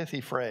a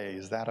pithy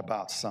phrase, that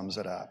about sums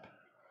it up.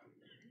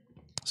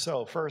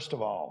 So, first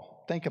of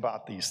all, think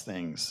about these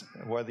things,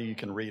 whether you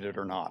can read it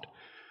or not.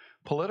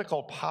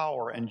 Political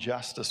power and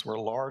justice were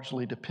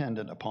largely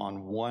dependent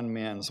upon one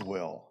man's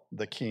will,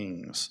 the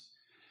king's.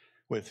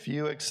 With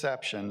few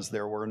exceptions,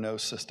 there were no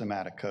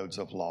systematic codes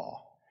of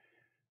law.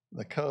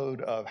 The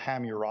Code of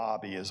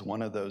Hammurabi is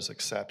one of those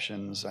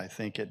exceptions. I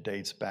think it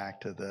dates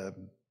back to the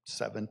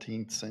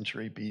 17th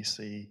century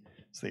BC.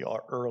 It's the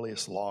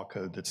earliest law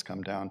code that's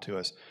come down to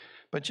us.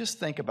 But just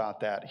think about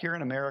that. Here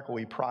in America,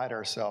 we pride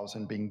ourselves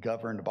in being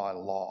governed by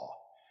law.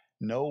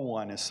 No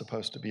one is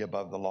supposed to be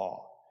above the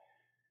law.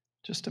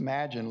 Just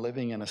imagine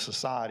living in a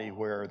society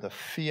where the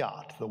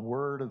fiat, the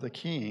word of the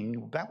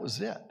king, that was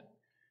it.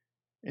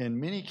 In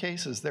many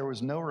cases, there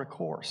was no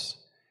recourse.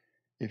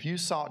 If you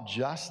sought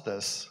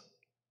justice,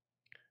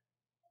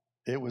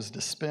 it was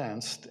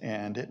dispensed,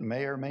 and it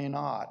may or may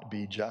not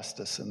be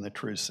justice in the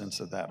true sense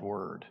of that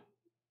word.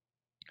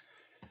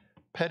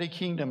 Petty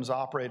kingdoms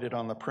operated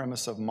on the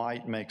premise of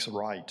might makes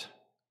right.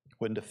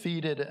 When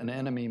defeated, an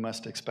enemy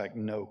must expect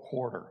no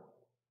quarter.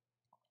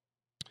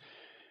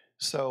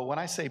 So when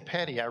I say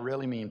petty, I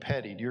really mean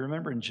petty. Do you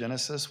remember in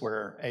Genesis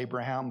where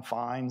Abraham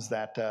finds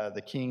that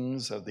the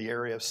kings of the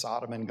area of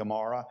Sodom and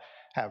Gomorrah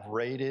have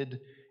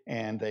raided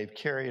and they've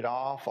carried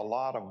off a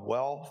lot of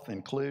wealth,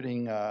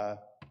 including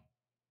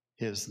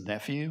his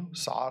nephew,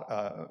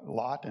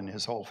 Lot, and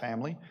his whole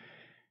family?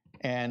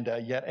 And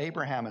yet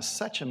Abraham is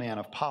such a man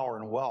of power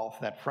and wealth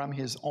that from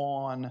his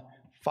own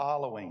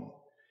following,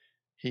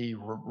 he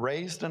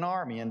raised an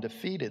army and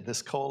defeated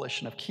this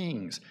coalition of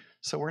kings.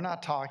 So we're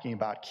not talking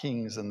about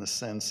kings in the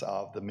sense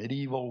of the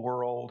medieval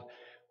world,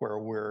 where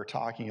we're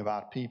talking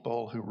about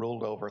people who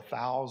ruled over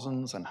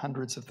thousands and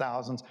hundreds of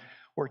thousands.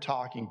 We're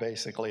talking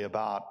basically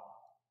about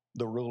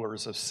the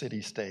rulers of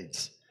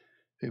city-states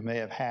who may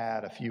have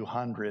had a few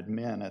hundred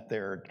men at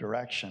their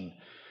direction.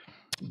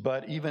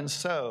 But even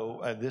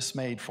so, this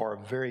made for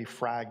a very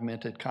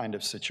fragmented kind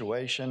of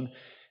situation.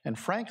 And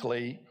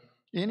frankly,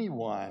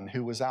 anyone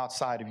who was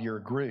outside of your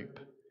group,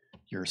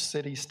 your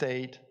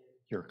city-state,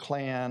 your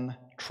clan,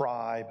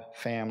 tribe,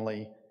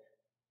 family,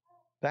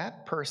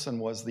 that person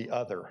was the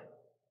other.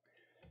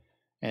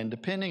 And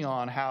depending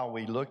on how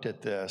we looked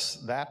at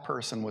this, that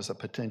person was a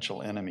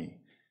potential enemy.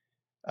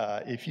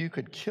 If you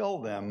could kill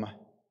them,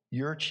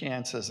 your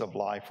chances of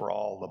life were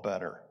all the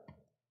better,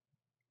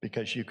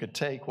 because you could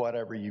take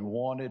whatever you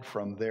wanted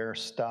from their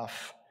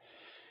stuff,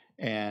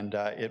 and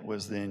it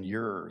was then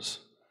yours.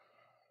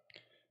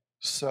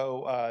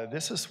 So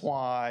this is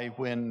why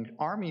when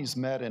armies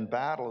met in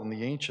battle in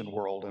the ancient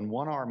world and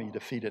one army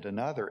defeated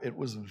another, it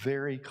was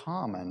very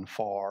common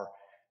for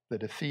the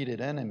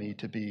defeated enemy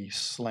to be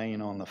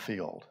slain on the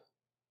field.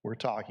 We're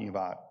talking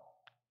about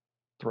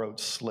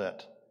throats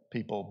slit,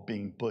 people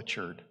being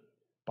butchered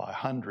by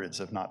hundreds,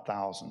 if not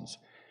thousands,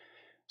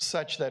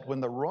 such that when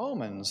the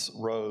Romans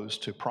rose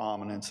to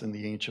prominence in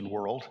the ancient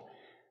world,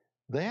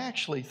 they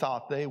actually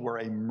thought they were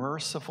a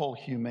merciful,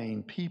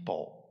 humane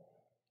people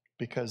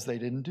because they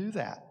didn't do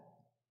that.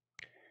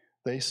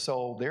 They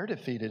sold their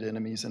defeated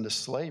enemies into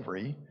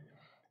slavery,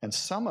 and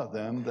some of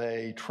them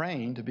they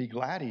trained to be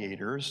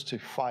gladiators to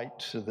fight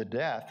to the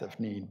death, if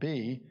need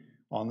be,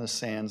 on the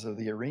sands of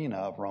the arena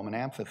of Roman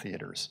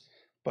amphitheaters.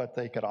 But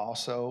they could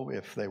also,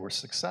 if they were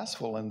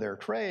successful in their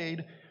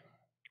trade,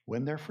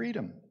 win their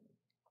freedom.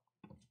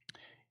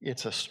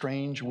 It's a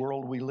strange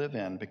world we live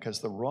in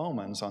because the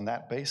Romans, on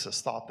that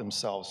basis, thought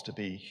themselves to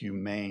be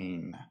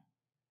humane,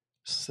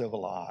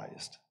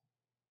 civilized,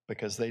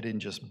 because they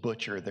didn't just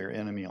butcher their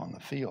enemy on the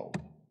field.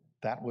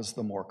 That was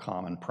the more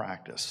common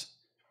practice.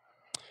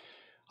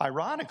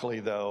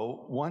 Ironically,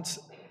 though, once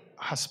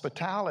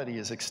hospitality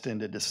is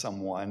extended to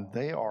someone,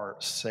 they are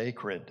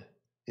sacred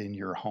in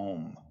your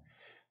home.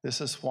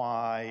 This is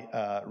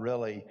why,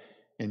 really,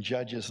 in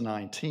Judges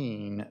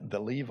 19, the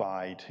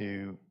Levite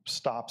who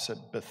stops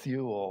at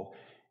Bethuel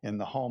in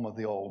the home of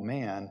the old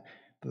man,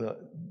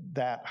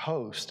 that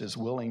host is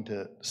willing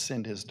to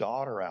send his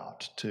daughter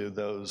out to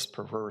those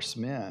perverse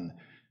men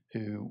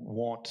who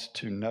want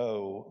to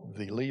know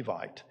the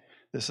Levite.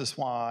 This is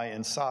why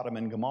in Sodom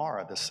and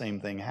Gomorrah the same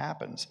thing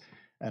happens.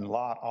 And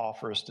Lot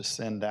offers to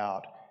send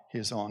out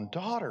his own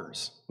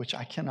daughters, which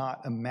I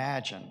cannot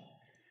imagine.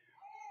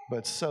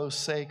 But so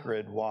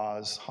sacred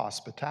was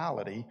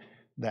hospitality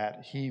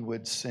that he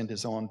would send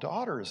his own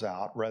daughters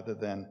out rather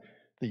than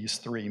these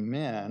three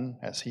men,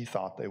 as he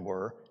thought they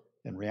were,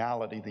 in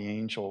reality, the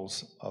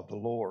angels of the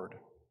Lord.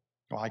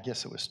 Well, I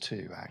guess it was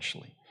two,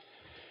 actually.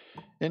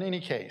 In any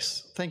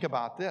case, think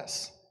about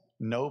this.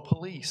 No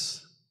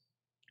police,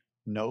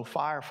 no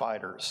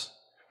firefighters,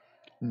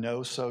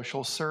 no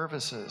social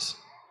services,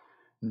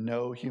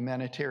 no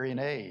humanitarian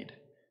aid.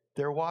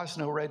 There was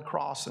no Red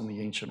Cross in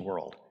the ancient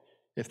world.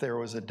 If there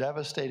was a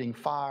devastating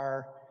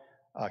fire,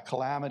 a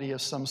calamity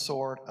of some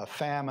sort, a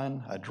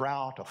famine, a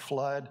drought, a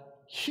flood,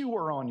 you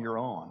were on your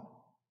own.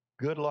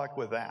 Good luck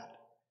with that.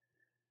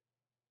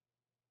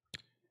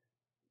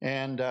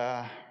 And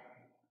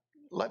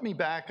let me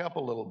back up a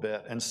little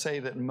bit and say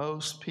that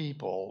most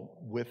people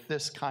with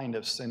this kind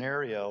of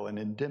scenario in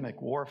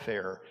endemic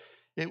warfare,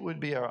 it would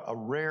be a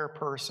rare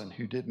person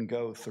who didn't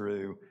go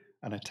through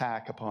an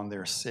attack upon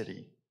their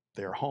city,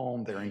 their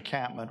home, their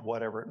encampment,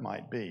 whatever it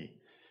might be.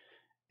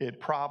 It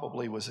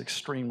probably was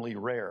extremely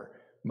rare.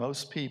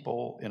 Most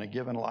people in a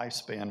given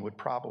lifespan would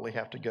probably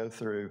have to go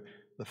through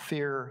the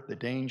fear, the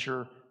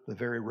danger, the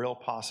very real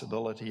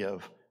possibility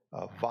of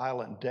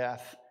violent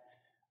death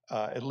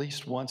at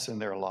least once in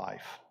their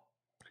life.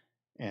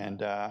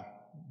 And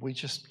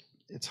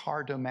it's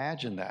hard to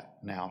imagine that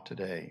now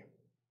today.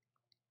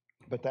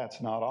 But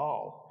that's not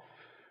all.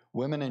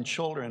 Women and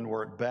children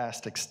were at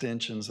best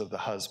extensions of the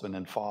husband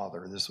and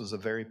father. This was a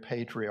very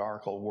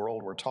patriarchal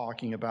world we're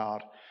talking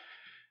about.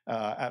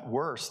 At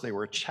worst, they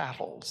were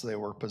chattels, they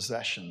were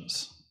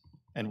possessions,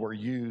 and were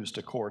used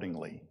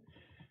accordingly.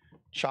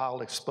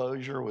 Child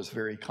exposure was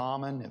very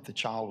common if the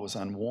child was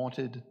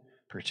unwanted,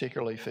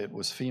 particularly if it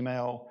was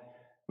female.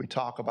 We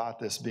talk about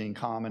this being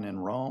common in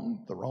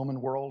Rome, the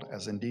Roman world,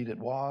 as indeed it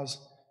was.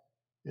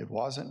 It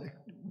wasn't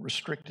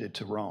restricted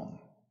to Rome.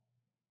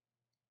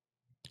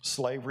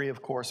 Slavery,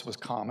 of course, was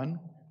common.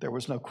 There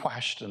was no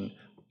question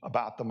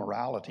about the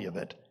morality of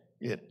it.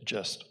 It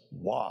just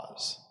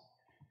was.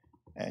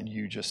 And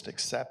you just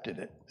accepted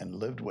it and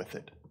lived with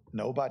it.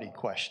 Nobody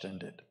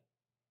questioned it,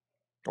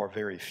 or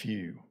very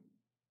few.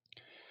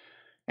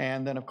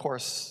 And then, of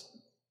course,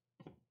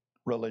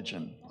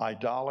 religion.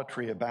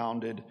 Idolatry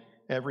abounded.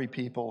 Every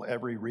people,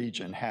 every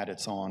region had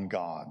its own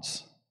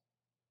gods.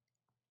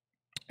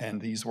 And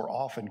these were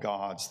often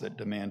gods that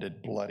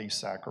demanded bloody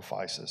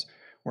sacrifices.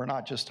 We're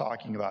not just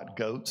talking about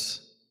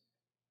goats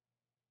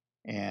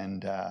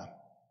and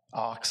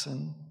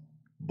oxen,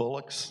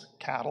 bullocks,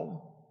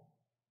 cattle,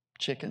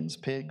 chickens,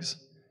 pigs.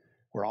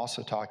 We're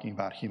also talking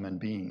about human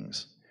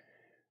beings.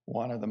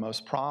 One of the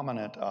most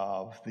prominent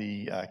of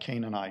the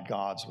Canaanite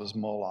gods was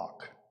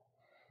Moloch.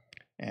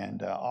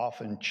 And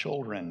often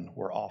children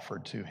were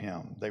offered to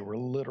him. They were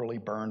literally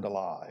burned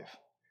alive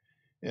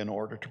in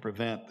order to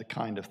prevent the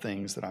kind of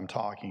things that I'm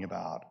talking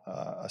about,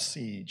 a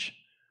siege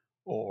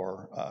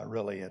or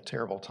really a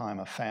terrible time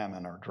of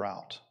famine or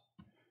drought.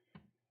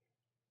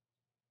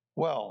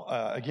 Well,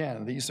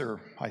 again, these are,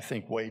 I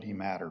think, weighty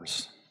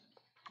matters.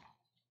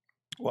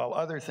 Well,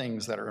 other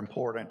things that are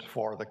important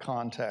for the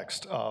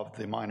context of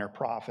the minor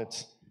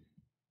prophets,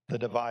 the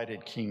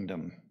divided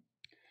kingdom.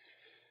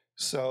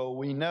 So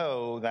we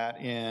know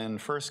that in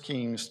 1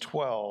 Kings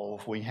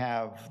 12, we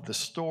have the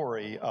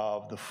story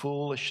of the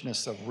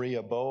foolishness of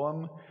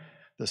Rehoboam,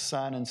 the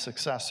son and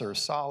successor of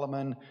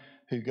Solomon,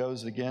 who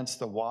goes against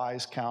the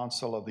wise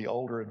counsel of the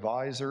older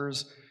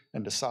advisors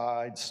and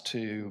decides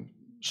to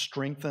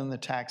strengthen the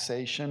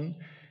taxation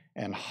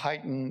and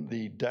heighten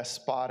the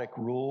despotic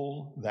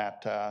rule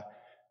that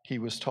he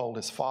was told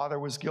his father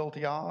was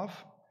guilty of.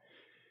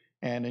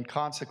 And in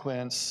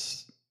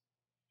consequence,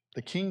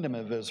 the kingdom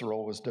of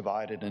Israel was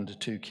divided into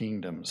two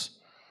kingdoms.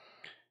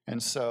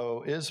 And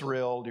so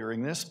Israel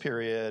during this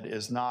period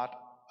is not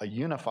a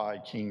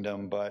unified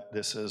kingdom, but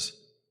this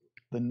is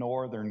the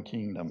northern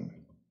kingdom.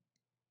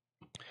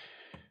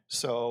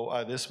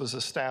 So this was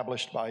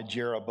established by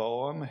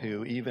Jeroboam,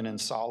 who even in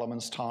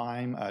Solomon's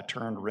time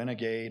turned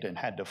renegade and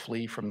had to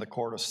flee from the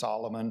court of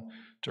Solomon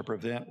to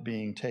prevent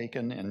being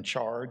taken in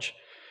charge.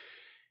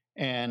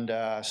 And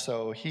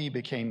so he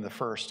became the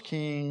first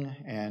king,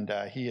 and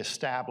he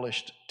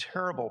established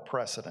terrible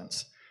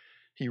precedents.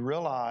 He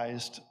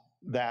realized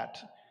that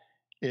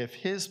if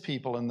his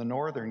people in the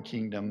northern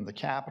kingdom, the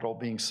capital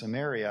being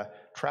Samaria,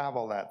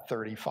 travel that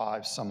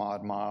 35 some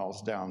odd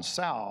miles down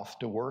south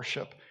to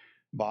worship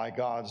by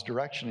God's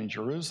direction in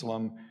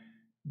Jerusalem,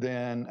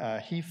 then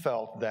he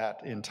felt that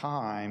in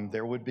time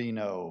there would be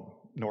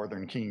no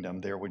northern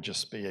kingdom. There would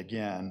just be,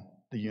 again,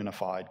 the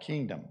unified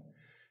kingdom.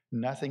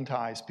 Nothing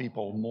ties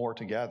people more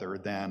together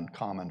than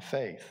common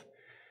faith.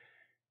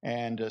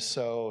 And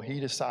so he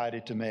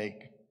decided to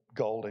make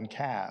golden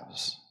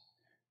calves,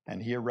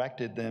 and he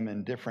erected them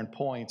in different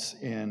points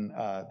in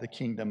the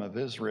kingdom of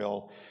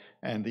Israel.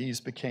 And these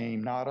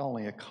became not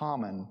only a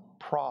common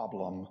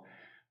problem,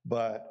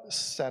 but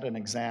set an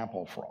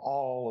example for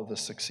all of the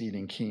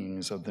succeeding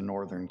kings of the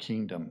northern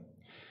kingdom.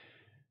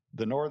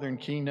 The northern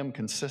kingdom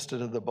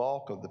consisted of the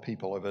bulk of the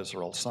people of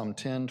Israel, some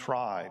 10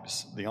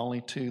 tribes. The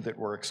only two that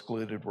were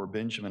excluded were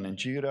Benjamin and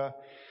Judah.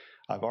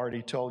 I've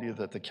already told you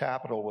that the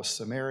capital was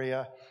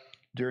Samaria.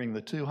 During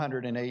the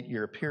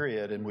 208-year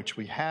period in which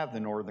we have the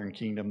northern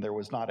kingdom, there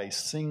was not a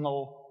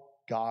single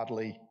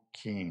godly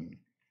king.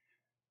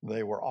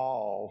 They were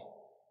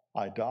all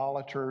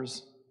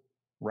idolaters,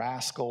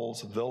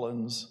 rascals,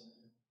 villains,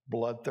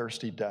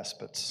 bloodthirsty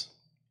despots.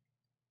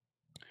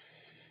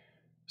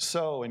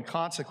 So, in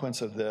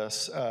consequence of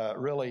this,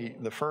 really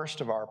the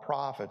first of our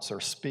prophets are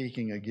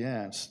speaking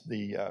against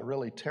the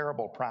really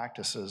terrible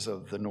practices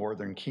of the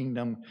northern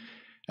kingdom.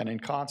 And in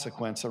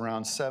consequence,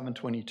 around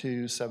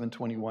 722,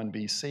 721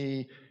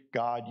 BC,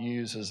 God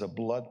uses a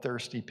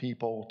bloodthirsty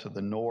people to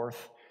the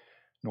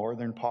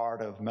northern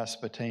part of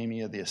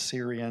Mesopotamia, the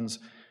Assyrians,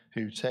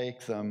 who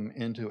take them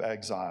into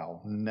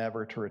exile,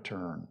 never to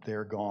return.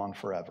 They're gone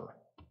forever.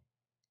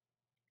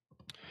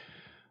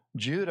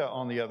 Judah,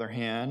 on the other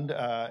hand,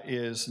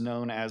 is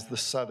known as the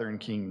southern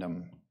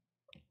kingdom.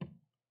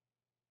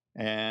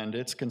 And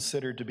it's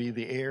considered to be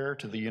the heir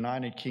to the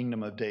united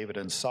kingdom of David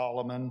and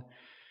Solomon.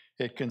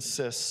 It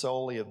consists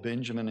solely of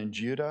Benjamin and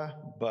Judah,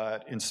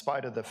 but in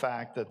spite of the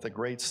fact that the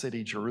great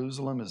city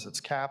Jerusalem is its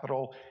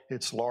capital,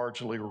 it's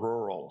largely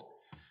rural.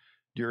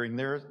 During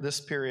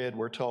this period,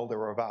 we're told there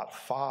were about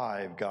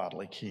 5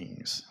 godly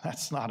kings.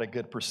 That's not a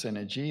good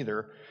percentage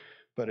either,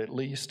 but at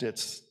least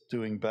it's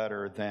doing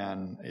better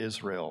than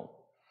Israel.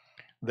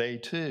 They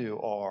too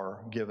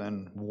are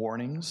given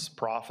warnings,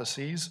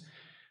 prophecies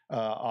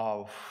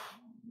of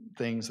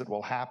things that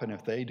will happen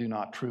if they do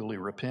not truly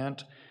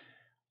repent.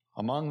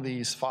 Among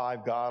these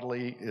 5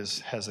 godly is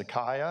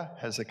Hezekiah.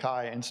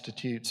 Hezekiah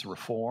institutes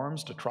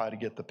reforms to try to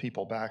get the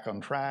people back on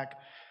track,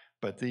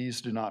 but these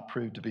do not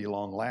prove to be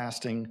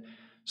long-lasting,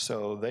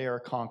 so they are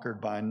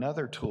conquered by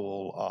another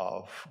tool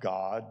of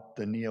God,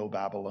 the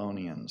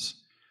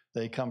Neo-Babylonians.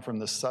 They come from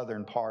the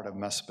southern part of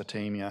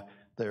Mesopotamia.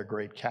 Their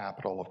great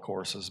capital, of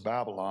course, is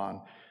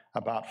Babylon.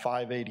 About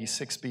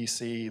 586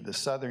 BC, the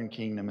southern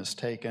kingdom is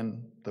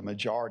taken, the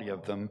majority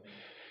of them,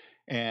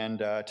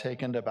 and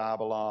taken to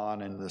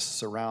Babylon and the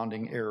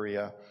surrounding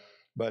area,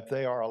 but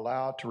they are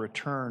allowed to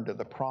return to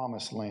the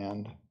promised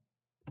land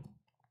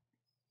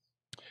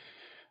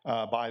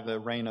by the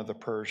reign of the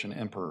Persian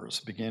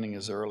emperors, beginning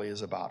as early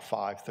as about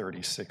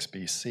 536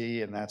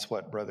 BC, and that's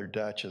what Brother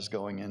Dutch is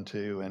going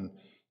into in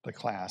the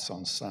class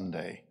on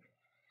Sunday.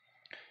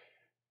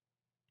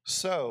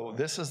 So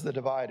this is the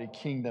divided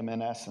kingdom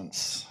in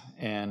essence,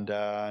 and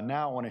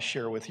now I want to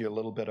share with you a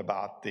little bit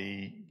about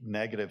the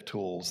negative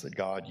tools that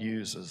God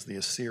uses, the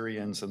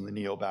Assyrians and the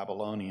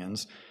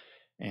Neo-Babylonians.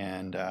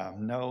 And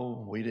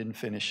no, we didn't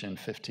finish in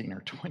 15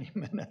 or 20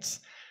 minutes,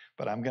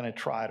 but I'm going to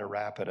try to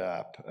wrap it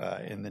up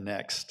in the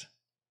next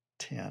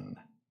 10.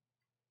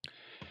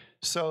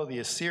 So the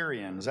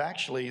Assyrians,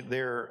 actually,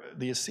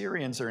 the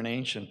Assyrians are an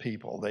ancient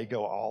people. They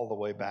go all the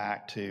way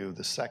back to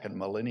the 2nd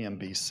millennium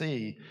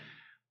BC,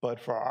 but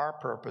for our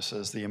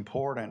purposes, the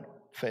important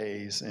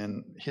phase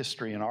in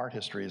history and art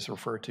history is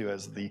referred to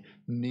as the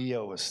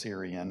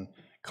Neo-Assyrian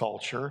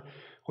culture,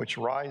 which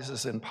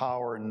rises in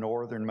power in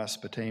northern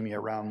Mesopotamia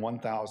around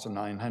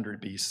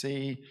 1900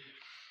 BC.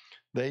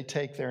 They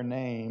take their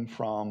name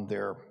from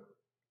their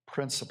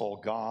principal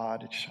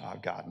god.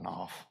 I've gotten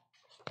off.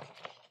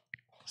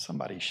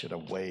 Somebody should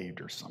have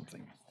waved or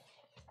something.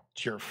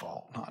 It's your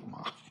fault, not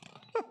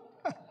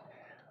mine.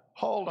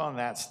 Hold on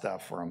that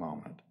stuff for a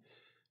moment,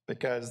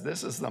 because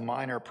this is the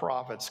minor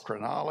prophets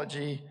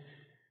chronology.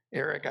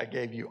 Eric, I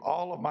gave you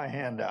all of my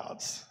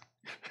handouts.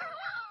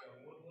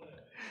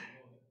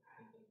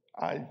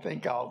 I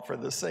think for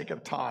the sake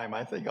of time,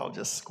 I think I'll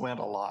just squint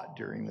a lot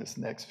during this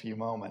next few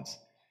moments.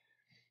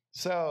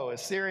 So,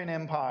 Assyrian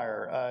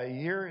Empire,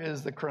 here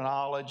is the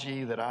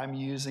chronology that I'm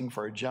using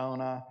for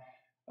Jonah,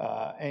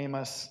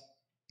 Amos,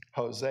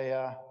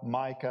 Hosea,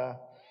 Micah.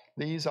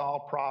 These all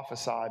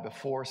prophesy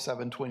before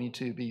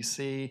 722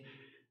 BC.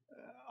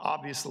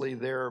 Obviously,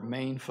 their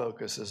main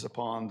focus is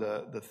upon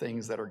the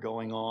things that are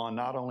going on,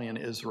 not only in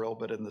Israel,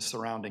 but in the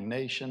surrounding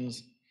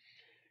nations.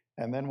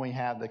 And then we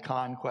have the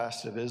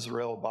conquest of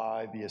Israel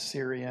by the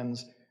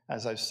Assyrians,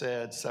 as I've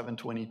said,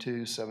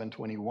 722,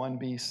 721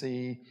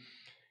 BC.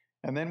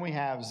 And then we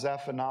have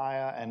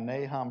Zephaniah and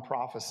Nahum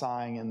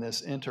prophesying in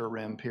this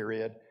interim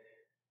period.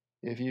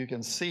 If you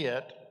can see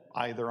it,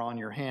 either on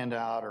your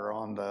handout or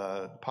on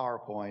the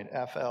PowerPoint,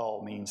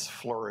 FL means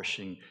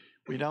flourishing.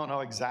 We don't know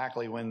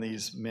exactly when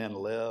these men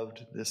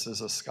lived. This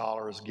is a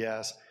scholar's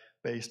guess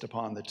based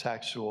upon the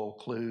textual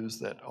clues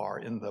that are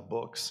in the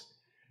books.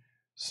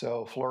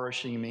 So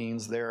flourishing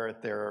means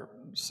they're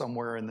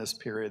somewhere in this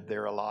period,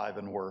 they're alive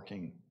and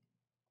working.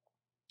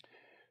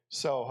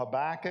 So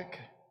Habakkuk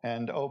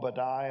and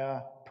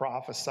Obadiah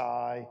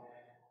prophesy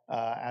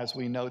as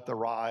we note the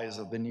rise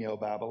of the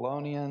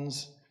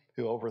Neo-Babylonians,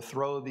 who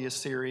overthrow the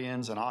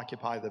Assyrians and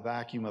occupy the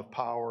vacuum of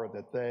power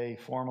that they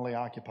formerly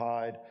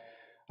occupied.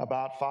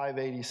 About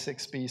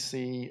 586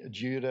 BC,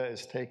 Judah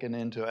is taken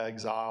into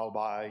exile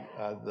by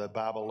the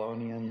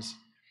Babylonians.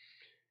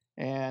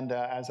 And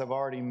as I've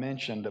already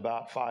mentioned,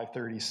 about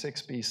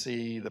 536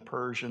 BC, the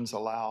Persians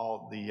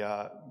allow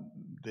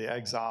the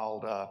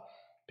exiled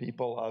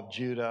people of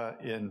Judah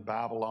in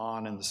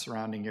Babylon and the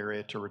surrounding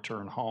area to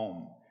return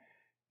home.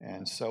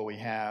 And so we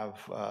have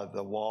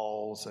the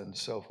walls and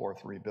so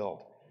forth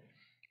rebuilt.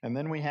 And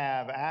then we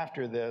have,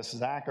 after this,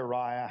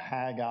 Zechariah,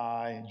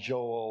 Haggai,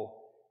 Joel,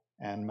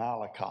 and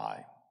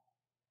Malachi.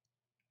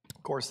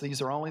 Of course,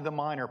 these are only the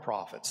minor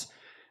prophets.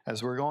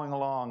 As we're going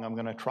along, I'm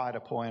going to try to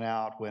point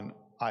out when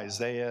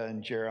Isaiah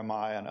and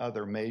Jeremiah and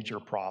other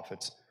major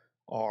prophets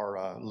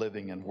are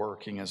living and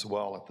working as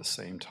well at the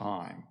same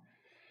time.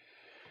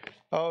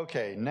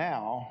 Okay,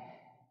 now,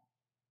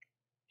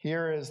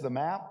 here is the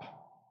map.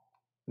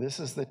 This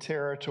is the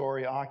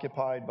territory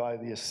occupied by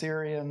the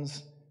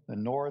Assyrians, the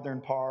northern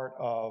part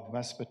of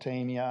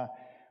Mesopotamia.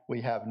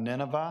 We have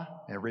Nineveh.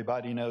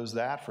 Everybody knows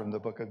that from the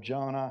book of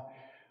Jonah.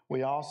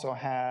 We also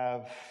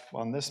have,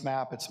 on this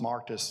map, it's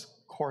marked as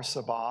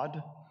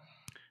Khorsabad,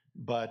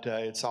 but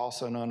it's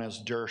also known as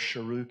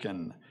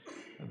Dur-Shurukin,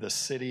 the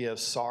city of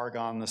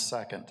Sargon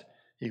II.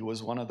 He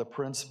was one of the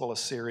principal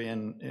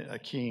Assyrian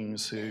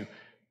kings who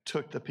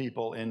took the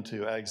people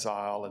into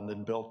exile and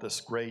then built this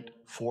great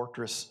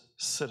fortress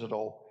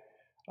citadel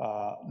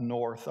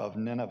north of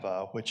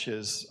Nineveh, which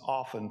is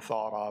often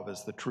thought of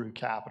as the true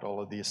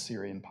capital of the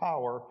Assyrian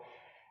power.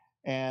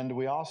 And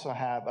we also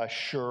have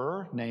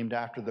Ashur, named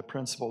after the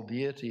principal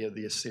deity of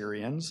the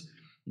Assyrians,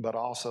 but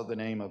also the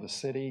name of a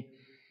city.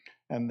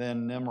 And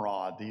then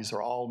Nimrod. These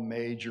are all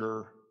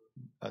major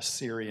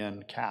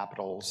Assyrian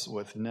capitals,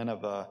 with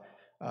Nineveh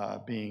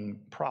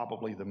being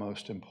probably the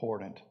most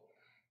important.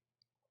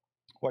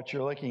 What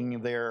you're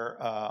looking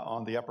there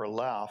on the upper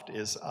left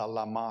is a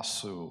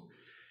Lamassu.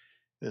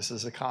 This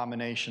is a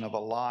combination of a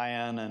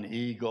lion, an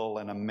eagle,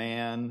 and a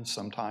man,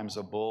 sometimes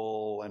a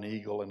bull, an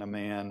eagle, and a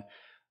man.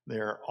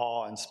 They're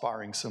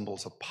awe-inspiring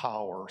symbols of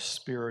power,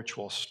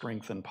 spiritual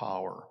strength and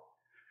power.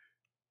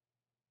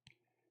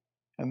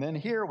 And then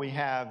here we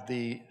have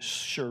the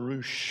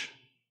Shurush,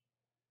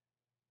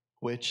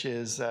 which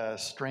is a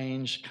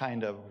strange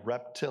kind of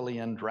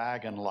reptilian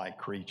dragon-like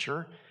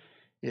creature.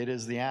 It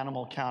is the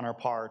animal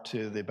counterpart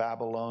to the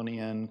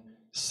Babylonian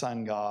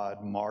sun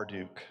god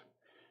Marduk.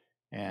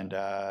 And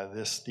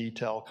this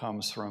detail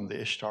comes from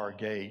the Ishtar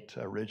Gate,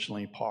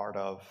 originally part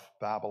of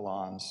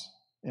Babylon's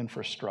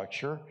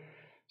infrastructure.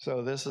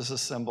 So this is a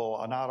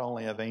symbol not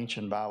only of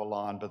ancient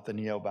Babylon, but the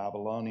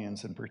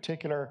Neo-Babylonians in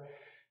particular.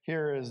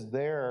 Here is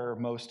their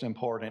most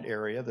important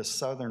area, the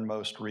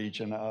southernmost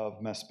region of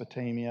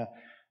Mesopotamia,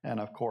 and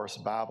of course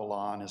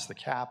Babylon is the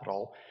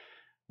capital.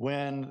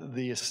 When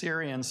the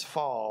Assyrians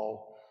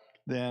fall,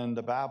 then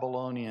the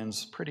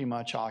Babylonians pretty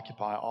much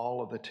occupy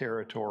all of the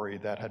territory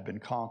that had been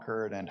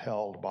conquered and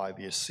held by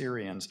the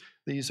Assyrians.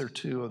 These are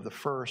two of the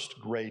first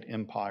great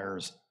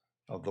empires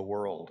of the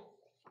world.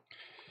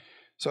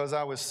 So as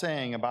I was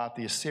saying about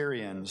the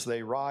Assyrians,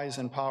 they rise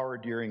in power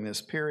during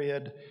this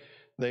period.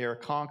 They are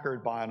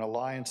conquered by an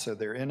alliance of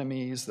their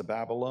enemies, the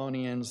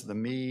Babylonians, the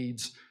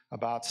Medes,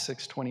 about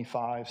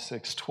 625,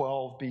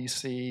 612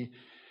 BC.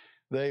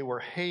 They were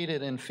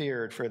hated and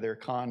feared for their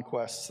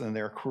conquests and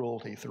their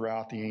cruelty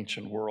throughout the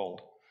ancient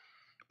world.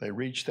 They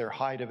reached their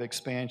height of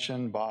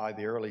expansion by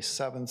the early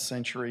 7th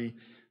century.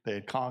 They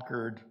had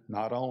conquered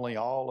not only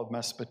all of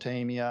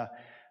Mesopotamia,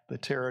 the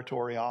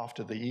territory off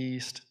to the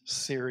east,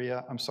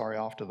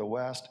 off to the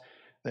west.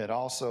 They had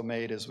also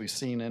made, as we've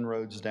seen,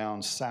 inroads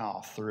down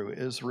south through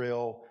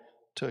Israel,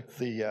 took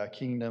the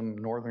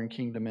northern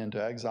kingdom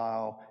into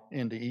exile,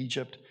 into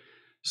Egypt.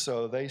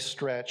 So they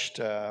stretched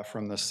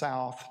from the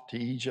south to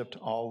Egypt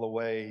all the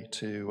way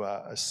to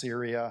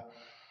Assyria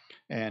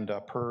and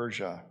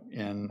Persia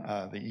in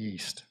the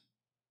east.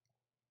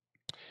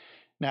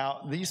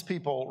 Now, these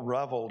people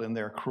reveled in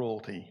their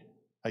cruelty.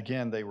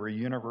 Again, they were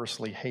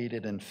universally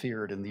hated and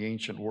feared in the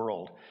ancient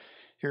world.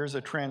 Here's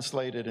a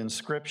translated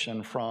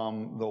inscription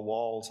from the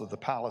walls of the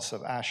palace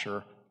of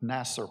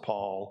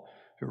Nasser-Pal,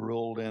 who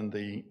ruled in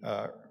the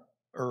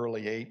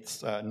early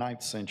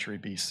 9th century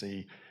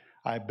BC.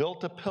 I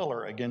built a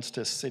pillar against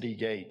his city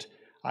gate.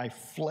 I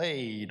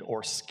flayed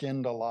or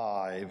skinned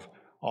alive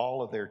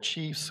all of their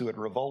chiefs who had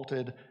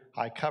revolted.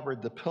 I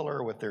covered the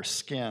pillar with their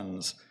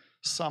skins.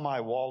 Some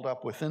I walled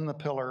up within the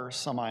pillar,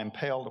 some I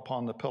impaled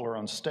upon the pillar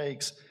on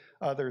stakes,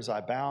 others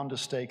I bound to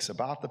stakes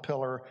about the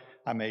pillar.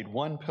 I made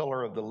one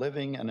pillar of the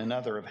living and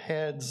another of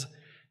heads,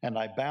 and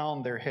I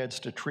bound their heads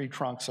to tree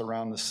trunks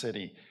around the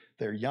city.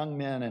 Their young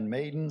men and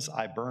maidens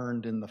I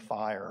burned in the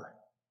fire.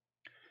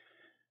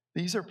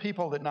 These are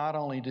people that not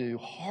only do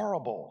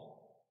horrible,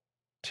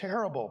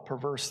 terrible,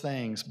 perverse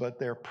things, but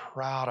they're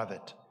proud of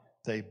it.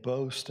 They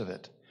boast of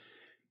it.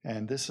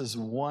 And this is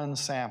one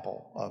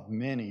sample of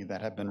many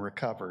that have been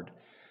recovered.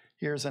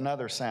 Here's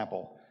another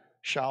sample.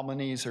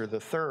 Shalmaneser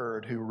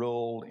III, who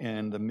ruled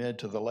in the mid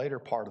to the later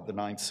part of the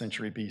 9th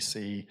century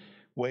BC,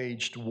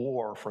 waged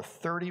war for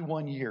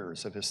 31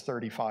 years of his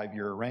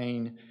 35-year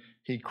reign.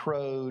 He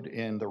crowed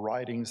in the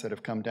writings that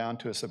have come down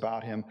to us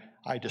about him,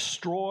 "I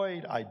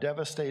destroyed, I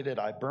devastated,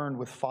 I burned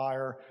with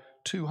fire,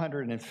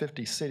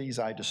 250 cities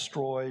I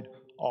destroyed,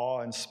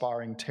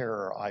 awe-inspiring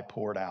terror I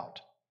poured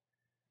out."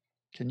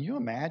 Can you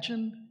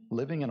imagine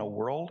living in a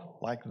world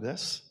like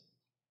this?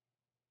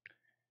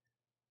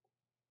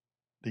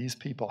 These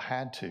people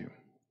had to.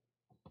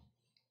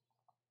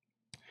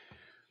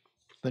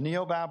 The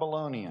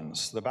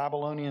Neo-Babylonians. The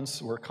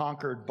Babylonians were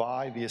conquered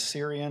by the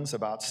Assyrians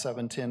about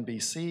 710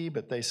 BC,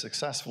 but they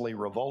successfully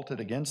revolted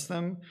against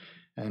them.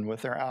 And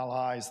with their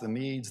allies, the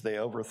Medes, they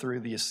overthrew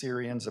the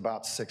Assyrians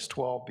about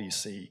 612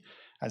 BC.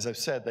 As I've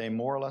said, they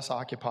more or less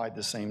occupied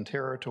the same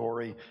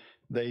territory.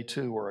 They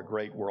too were a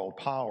great world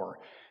power.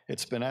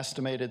 It's been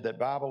estimated that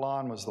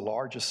Babylon was the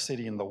largest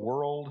city in the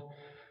world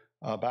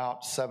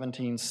about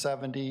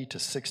 1770 to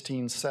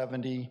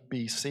 1670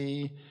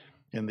 BC.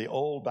 In the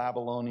old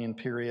Babylonian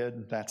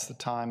period, that's the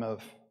time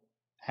of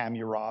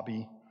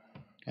Hammurabi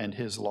and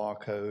his law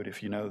code,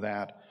 if you know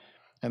that.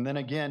 And then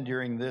again,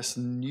 during this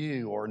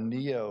new or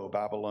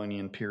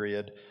Neo-Babylonian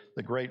period,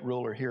 the great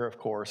ruler here, of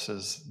course,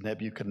 is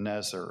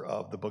Nebuchadnezzar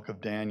of the book of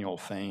Daniel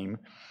fame.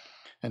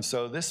 And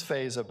so this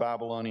phase of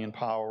Babylonian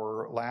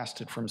power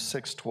lasted from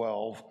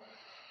 612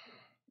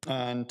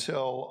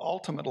 until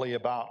ultimately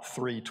about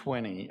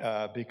 320,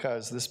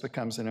 because this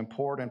becomes an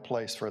important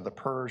place for the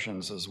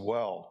Persians as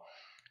well,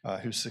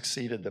 who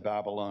succeeded the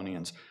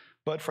Babylonians.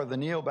 But for the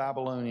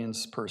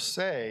Neo-Babylonians per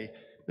se,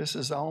 this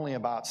is only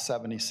about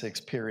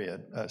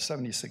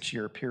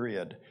 76-year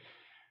period.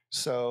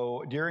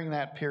 So during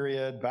that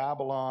period,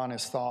 Babylon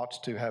is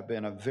thought to have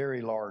been a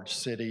very large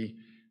city,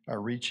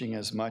 reaching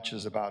as much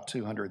as about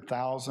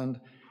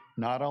 200,000.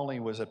 Not only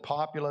was it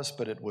populous,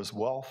 but it was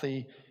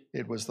wealthy.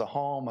 It was the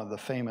home of the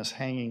famous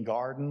Hanging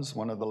Gardens,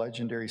 one of the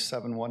legendary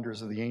 7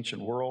 wonders of the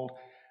ancient world,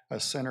 a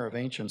center of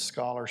ancient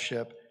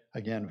scholarship,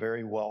 again,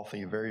 very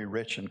wealthy, very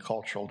rich in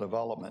cultural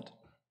development.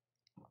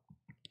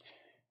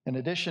 In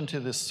addition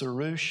to the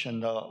Surush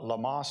and the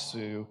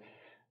Lamassu,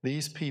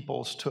 these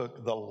peoples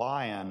took the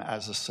lion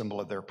as a symbol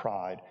of their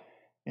pride.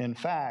 In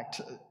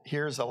fact,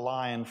 here's a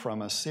lion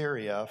from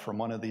Assyria, from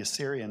one of the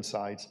Assyrian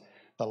sites.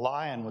 The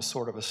lion was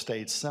sort of a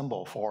state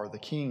symbol for the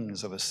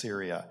kings of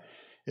Assyria.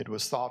 It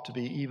was thought to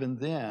be, even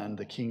then,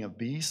 the king of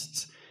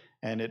beasts,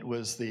 and it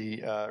was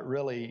the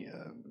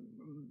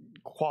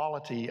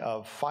quality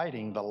of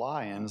fighting the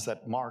lions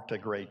that marked a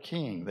great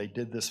king. They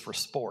did this for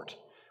sport.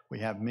 We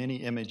have many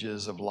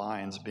images of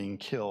lions being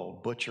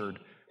killed, butchered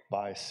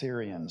by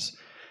Assyrians.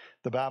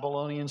 The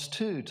Babylonians,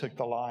 too, took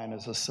the lion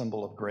as a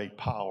symbol of great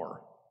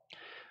power.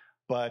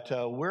 But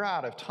we're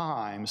out of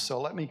time, so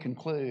let me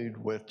conclude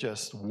with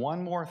just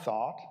one more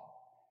thought.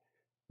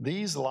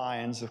 These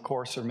lions, of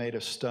course, are made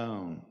of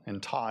stone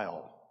and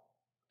tile.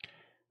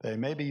 They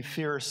may be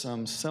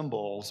fearsome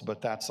symbols,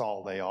 but that's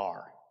all they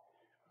are.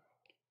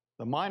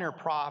 The minor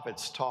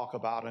prophets talk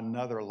about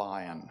another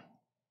lion,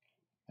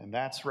 and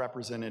that's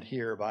represented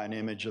here by an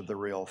image of the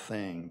real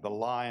thing. The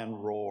lion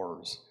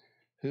roars.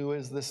 Who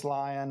is this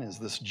lion? Is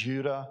this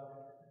Judah?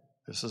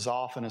 This is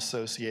often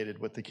associated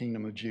with the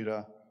kingdom of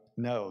Judah.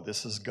 No,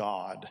 this is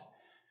God.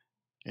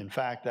 In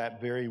fact,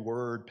 that very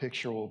word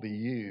picture will be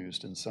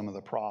used in some of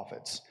the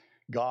prophets.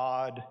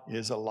 God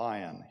is a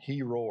lion.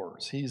 He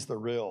roars. He's the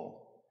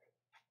real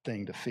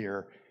thing to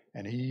fear,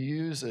 and he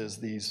uses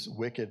these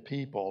wicked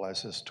people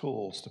as his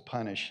tools to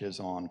punish his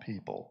own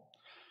people.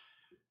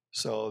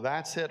 So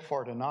that's it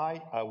for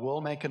tonight. I will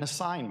make an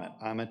assignment.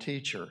 I'm a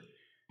teacher.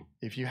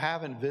 If you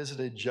haven't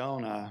visited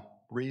Jonah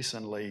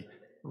recently,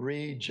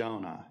 read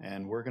Jonah,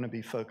 and we're going to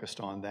be focused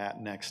on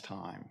that next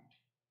time.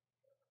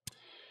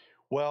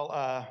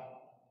 Well,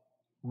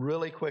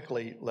 really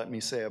quickly, let me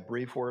say a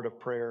brief word of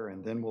prayer,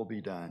 and then we'll be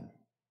done.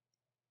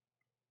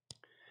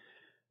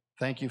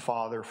 Thank you,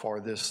 Father, for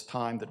this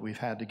time that we've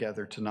had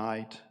together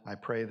tonight. I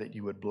pray that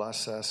you would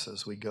bless us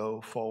as we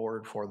go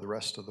forward for the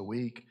rest of the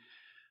week.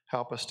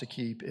 Help us to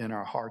keep in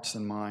our hearts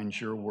and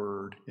minds your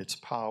word, its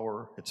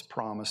power, its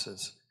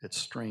promises, its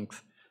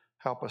strength.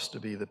 Help us to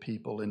be the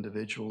people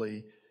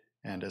individually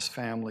and as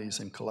families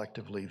and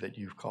collectively that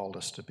you've called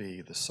us to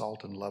be, the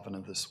salt and leaven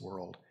of this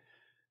world.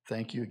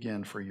 Thank you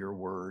again for your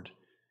word,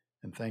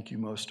 and thank you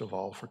most of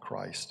all for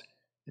Christ.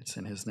 It's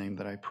in his name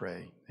that I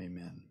pray.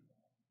 Amen.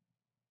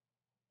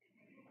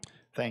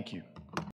 Thank you.